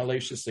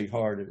hellaciously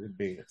hard it would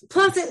be.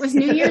 Plus, it was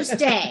New Year's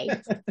Day,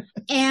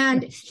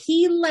 and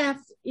he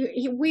left.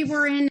 We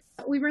were in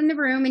the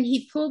room, and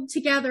he pulled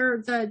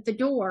together the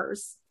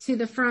doors to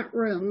the front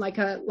room like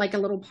a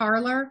little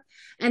parlor,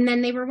 and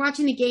then they were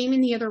watching the game in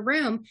the other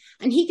room,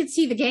 and he could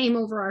see the game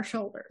over our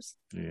shoulders.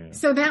 Yeah.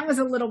 So that was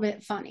a little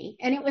bit funny,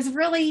 and it was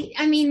really.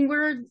 I mean,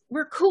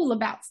 we're cool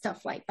about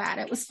stuff like that.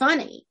 It was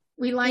funny.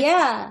 We like.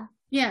 Yeah.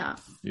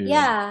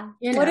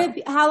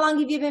 How long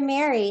have you been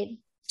married?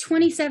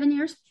 27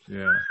 years.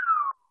 Yeah.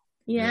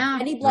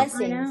 Many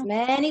blessings.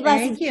 Many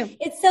blessings. Thank you.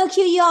 It's so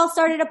cute. You all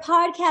started a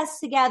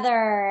podcast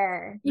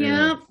together.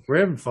 Yeah. We're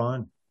having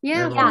fun.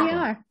 Yeah, we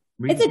are.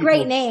 It's a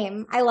great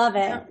name. I love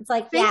it. It's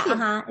like,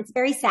 It's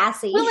very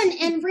sassy. Well,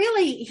 and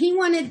really, he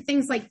wanted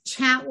things like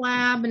Chat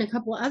Lab and a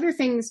couple of other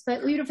things,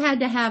 but we would have had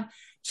to have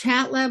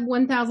Chat Lab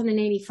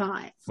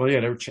 1085. Well,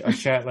 yeah, there were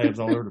Chat Labs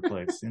all over the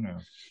place,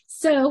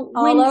 So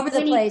all over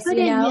the place,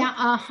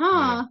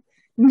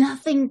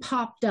 nothing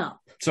popped up.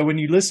 So when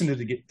you listen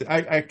to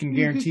I can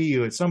guarantee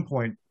you at some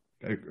point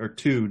or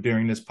two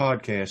during this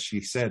podcast, she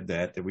said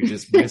that we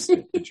just missed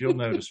it, but you'll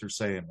notice her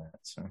saying that.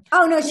 So.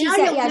 Oh no, she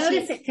said, I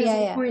notice it because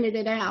we pointed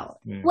it out.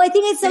 Yeah. Well, I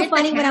think it's so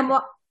funny when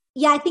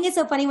I think it's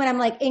so funny when I'm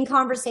like in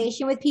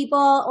conversation with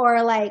people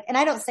or like, and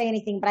I don't say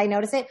anything, but I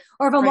notice it.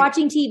 Or if I'm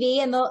watching TV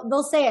and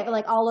they'll say it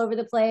like all over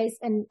the place.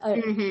 And I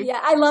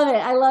love it.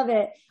 I love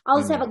it. I'll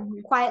just have a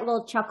quiet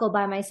little chuckle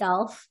by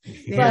myself.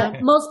 Yeah.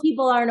 But most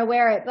people aren't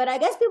aware of it. But I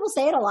guess people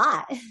say it a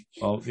lot.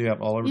 All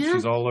over. Yeah.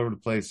 She's all over the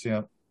place.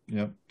 Yeah.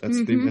 Yeah.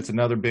 That's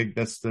another big,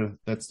 that's the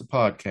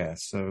podcast.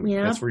 So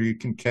that's where you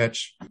can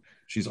catch.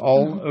 She's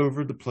all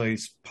over the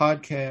place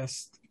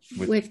podcast.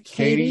 With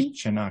Katie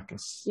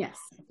Chonacas. Yes.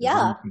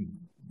 Yeah.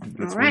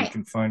 That's where you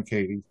can find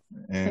Katie,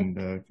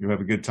 and you have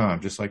a good time,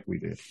 just like we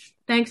did.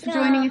 Thanks for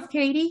joining us,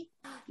 Katie.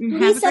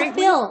 Lisa,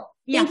 Phil,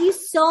 thank you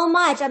so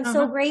much. I'm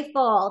so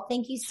grateful.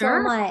 Thank you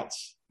so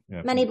much.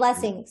 Yeah, Many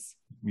blessings.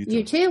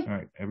 You too. All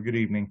right. Have a good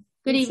evening.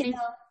 Good evening.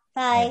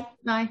 Bye.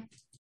 Bye.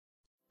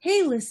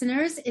 Hey,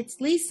 listeners,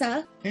 it's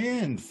Lisa.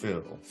 And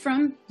Phil.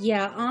 From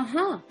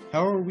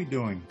How are we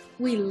doing?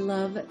 We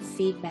love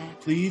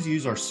feedback. Please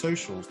use our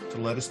socials to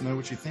let us know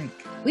what you think.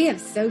 We have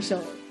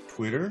social.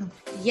 Twitter.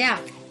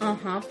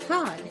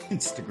 Pod.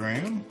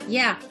 Instagram.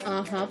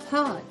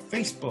 Pod.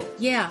 Facebook.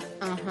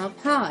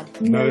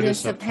 Pod.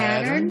 Notice a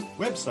pattern.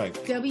 Website.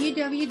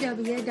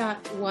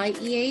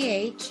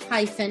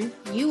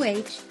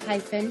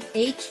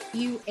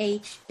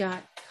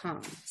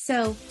 www.yeah-uh-huh.com.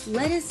 So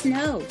let us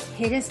know.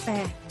 Hit us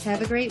back.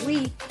 Have a great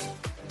week.